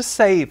is not to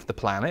save the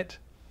planet.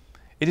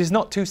 It is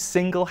not to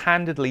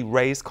single-handedly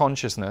raise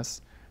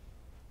consciousness.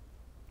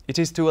 It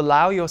is to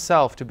allow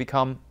yourself to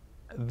become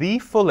the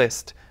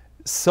fullest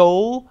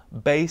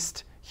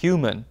soul-based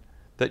human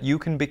that you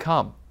can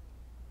become.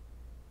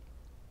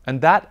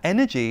 And that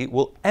energy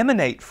will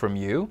emanate from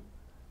you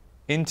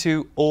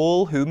into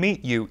all who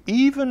meet you,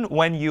 even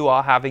when you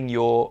are having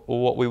your,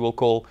 what we will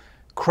call,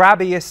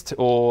 crabbiest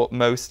or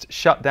most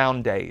shut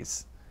down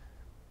days.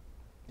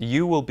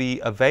 You will be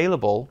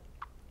available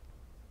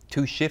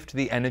to shift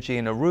the energy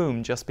in a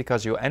room just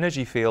because your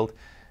energy field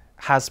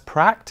has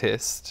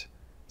practiced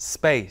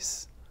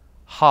space,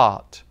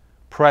 heart,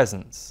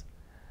 presence.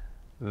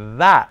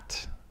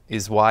 That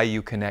is why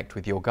you connect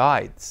with your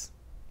guides.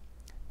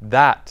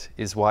 That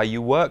is why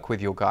you work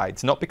with your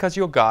guides. Not because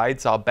your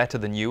guides are better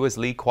than you, as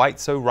Lee quite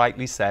so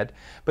rightly said,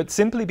 but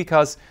simply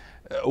because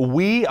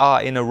we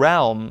are in a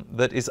realm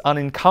that is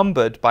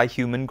unencumbered by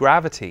human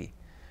gravity.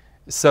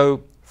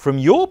 So from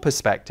your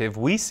perspective,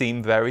 we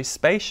seem very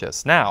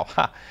spacious. Now,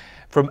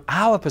 from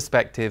our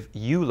perspective,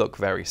 you look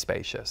very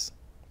spacious.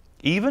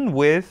 Even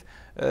with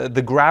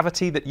the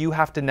gravity that you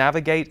have to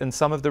navigate and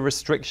some of the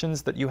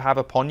restrictions that you have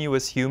upon you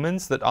as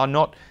humans that are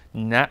not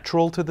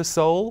natural to the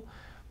soul,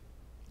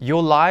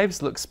 your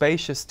lives look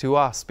spacious to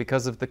us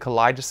because of the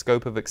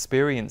kaleidoscope of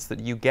experience that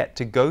you get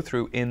to go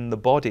through in the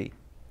body.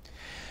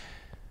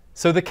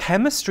 So the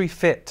chemistry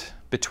fit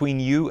between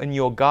you and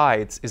your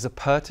guides is a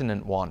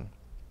pertinent one.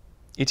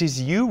 It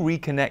is you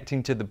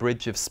reconnecting to the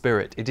bridge of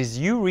spirit. It is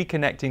you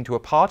reconnecting to a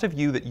part of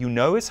you that you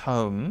know is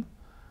home,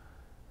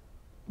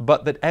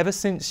 but that ever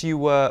since you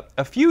were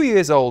a few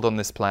years old on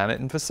this planet,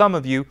 and for some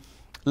of you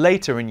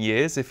later in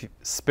years, if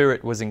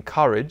spirit was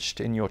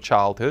encouraged in your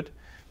childhood,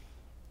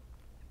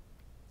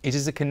 it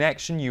is a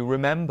connection you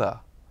remember,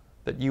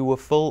 that you were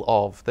full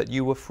of, that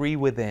you were free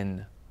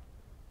within,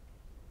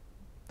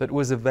 that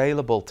was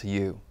available to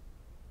you.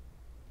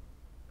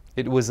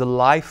 It was a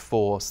life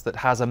force that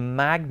has a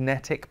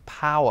magnetic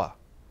power.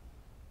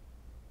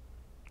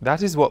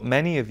 That is what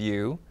many of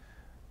you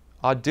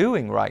are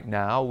doing right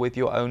now with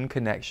your own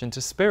connection to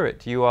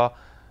spirit. You are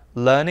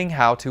learning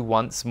how to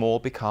once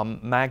more become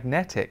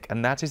magnetic,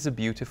 and that is a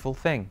beautiful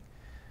thing.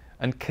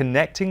 And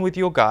connecting with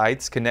your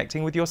guides,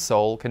 connecting with your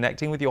soul,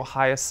 connecting with your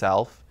higher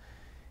self,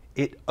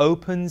 it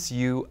opens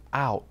you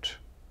out.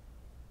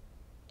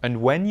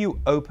 And when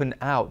you open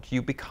out,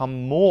 you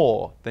become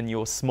more than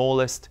your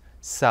smallest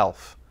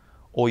self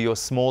or your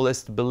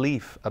smallest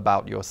belief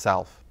about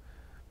yourself.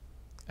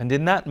 And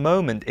in that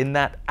moment, in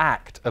that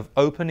act of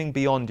opening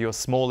beyond your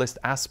smallest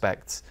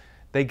aspects,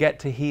 they get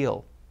to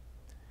heal.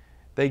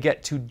 They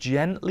get to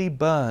gently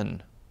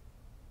burn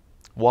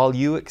while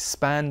you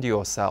expand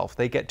yourself.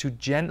 They get to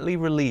gently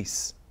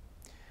release.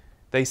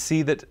 They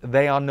see that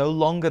they are no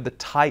longer the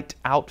tight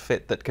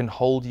outfit that can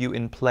hold you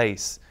in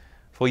place,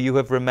 for you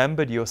have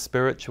remembered your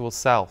spiritual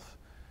self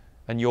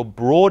and your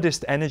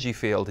broadest energy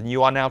field, and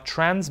you are now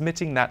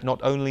transmitting that not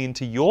only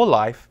into your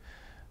life,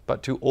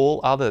 but to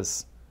all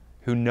others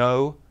who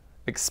know,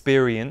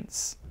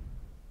 experience,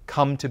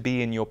 come to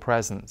be in your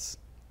presence.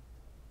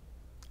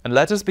 And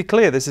let us be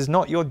clear, this is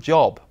not your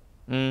job.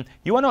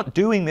 You are not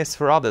doing this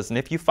for others, and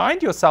if you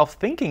find yourself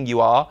thinking you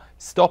are,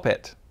 stop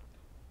it.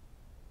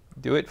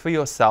 Do it for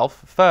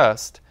yourself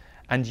first,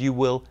 and you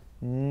will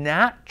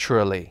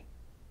naturally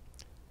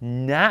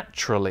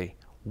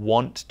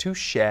want to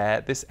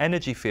share this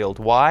energy field.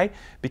 Why?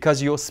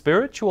 Because your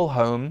spiritual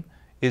home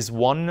is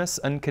oneness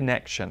and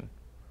connection.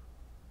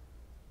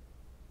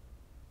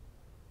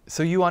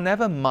 So you are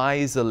never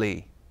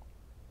miserly.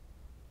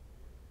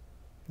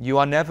 You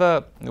are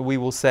never, we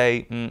will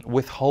say,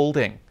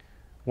 withholding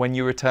when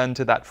you return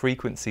to that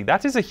frequency.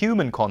 That is a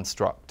human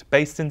construct,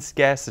 based in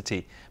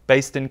scarcity,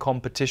 based in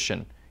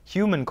competition.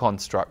 Human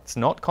constructs,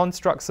 not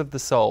constructs of the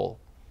soul.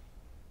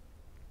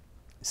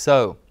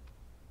 So,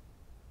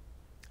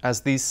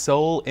 as these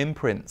soul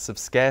imprints of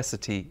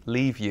scarcity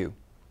leave you,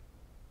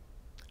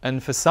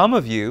 and for some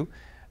of you,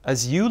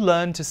 as you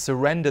learn to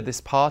surrender this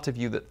part of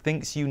you that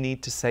thinks you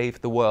need to save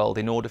the world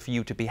in order for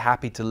you to be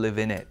happy to live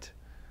in it,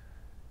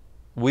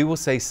 we will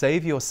say,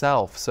 save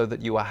yourself so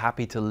that you are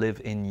happy to live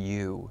in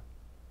you.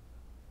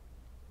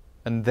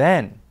 And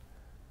then,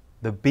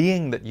 the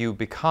being that you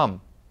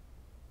become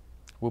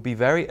will be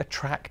very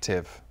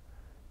attractive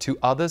to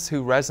others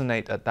who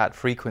resonate at that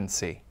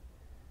frequency.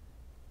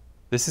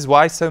 This is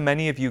why so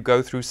many of you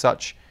go through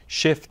such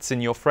shifts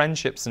in your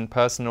friendships and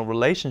personal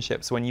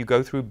relationships when you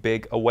go through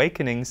big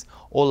awakenings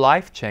or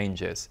life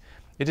changes.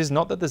 It is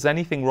not that there's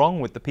anything wrong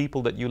with the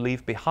people that you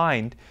leave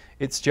behind,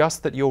 it's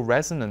just that your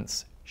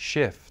resonance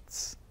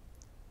shifts.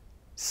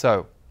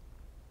 So,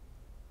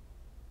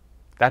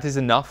 that is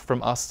enough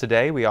from us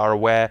today. We are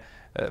aware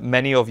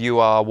many of you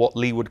are what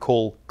Lee would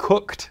call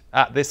cooked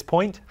at this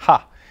point.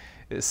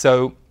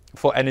 So,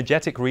 for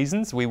energetic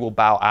reasons, we will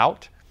bow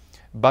out.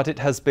 But it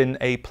has been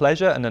a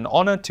pleasure and an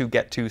honor to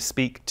get to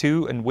speak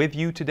to and with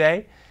you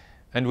today.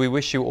 And we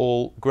wish you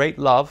all great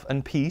love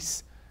and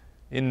peace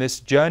in this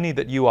journey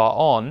that you are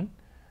on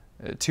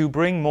to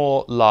bring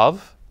more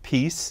love,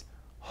 peace,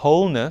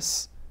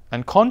 wholeness,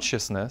 and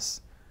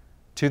consciousness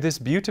to this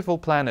beautiful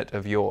planet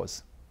of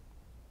yours.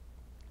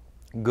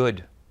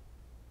 Good,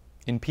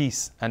 in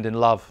peace and in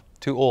love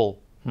to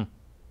all.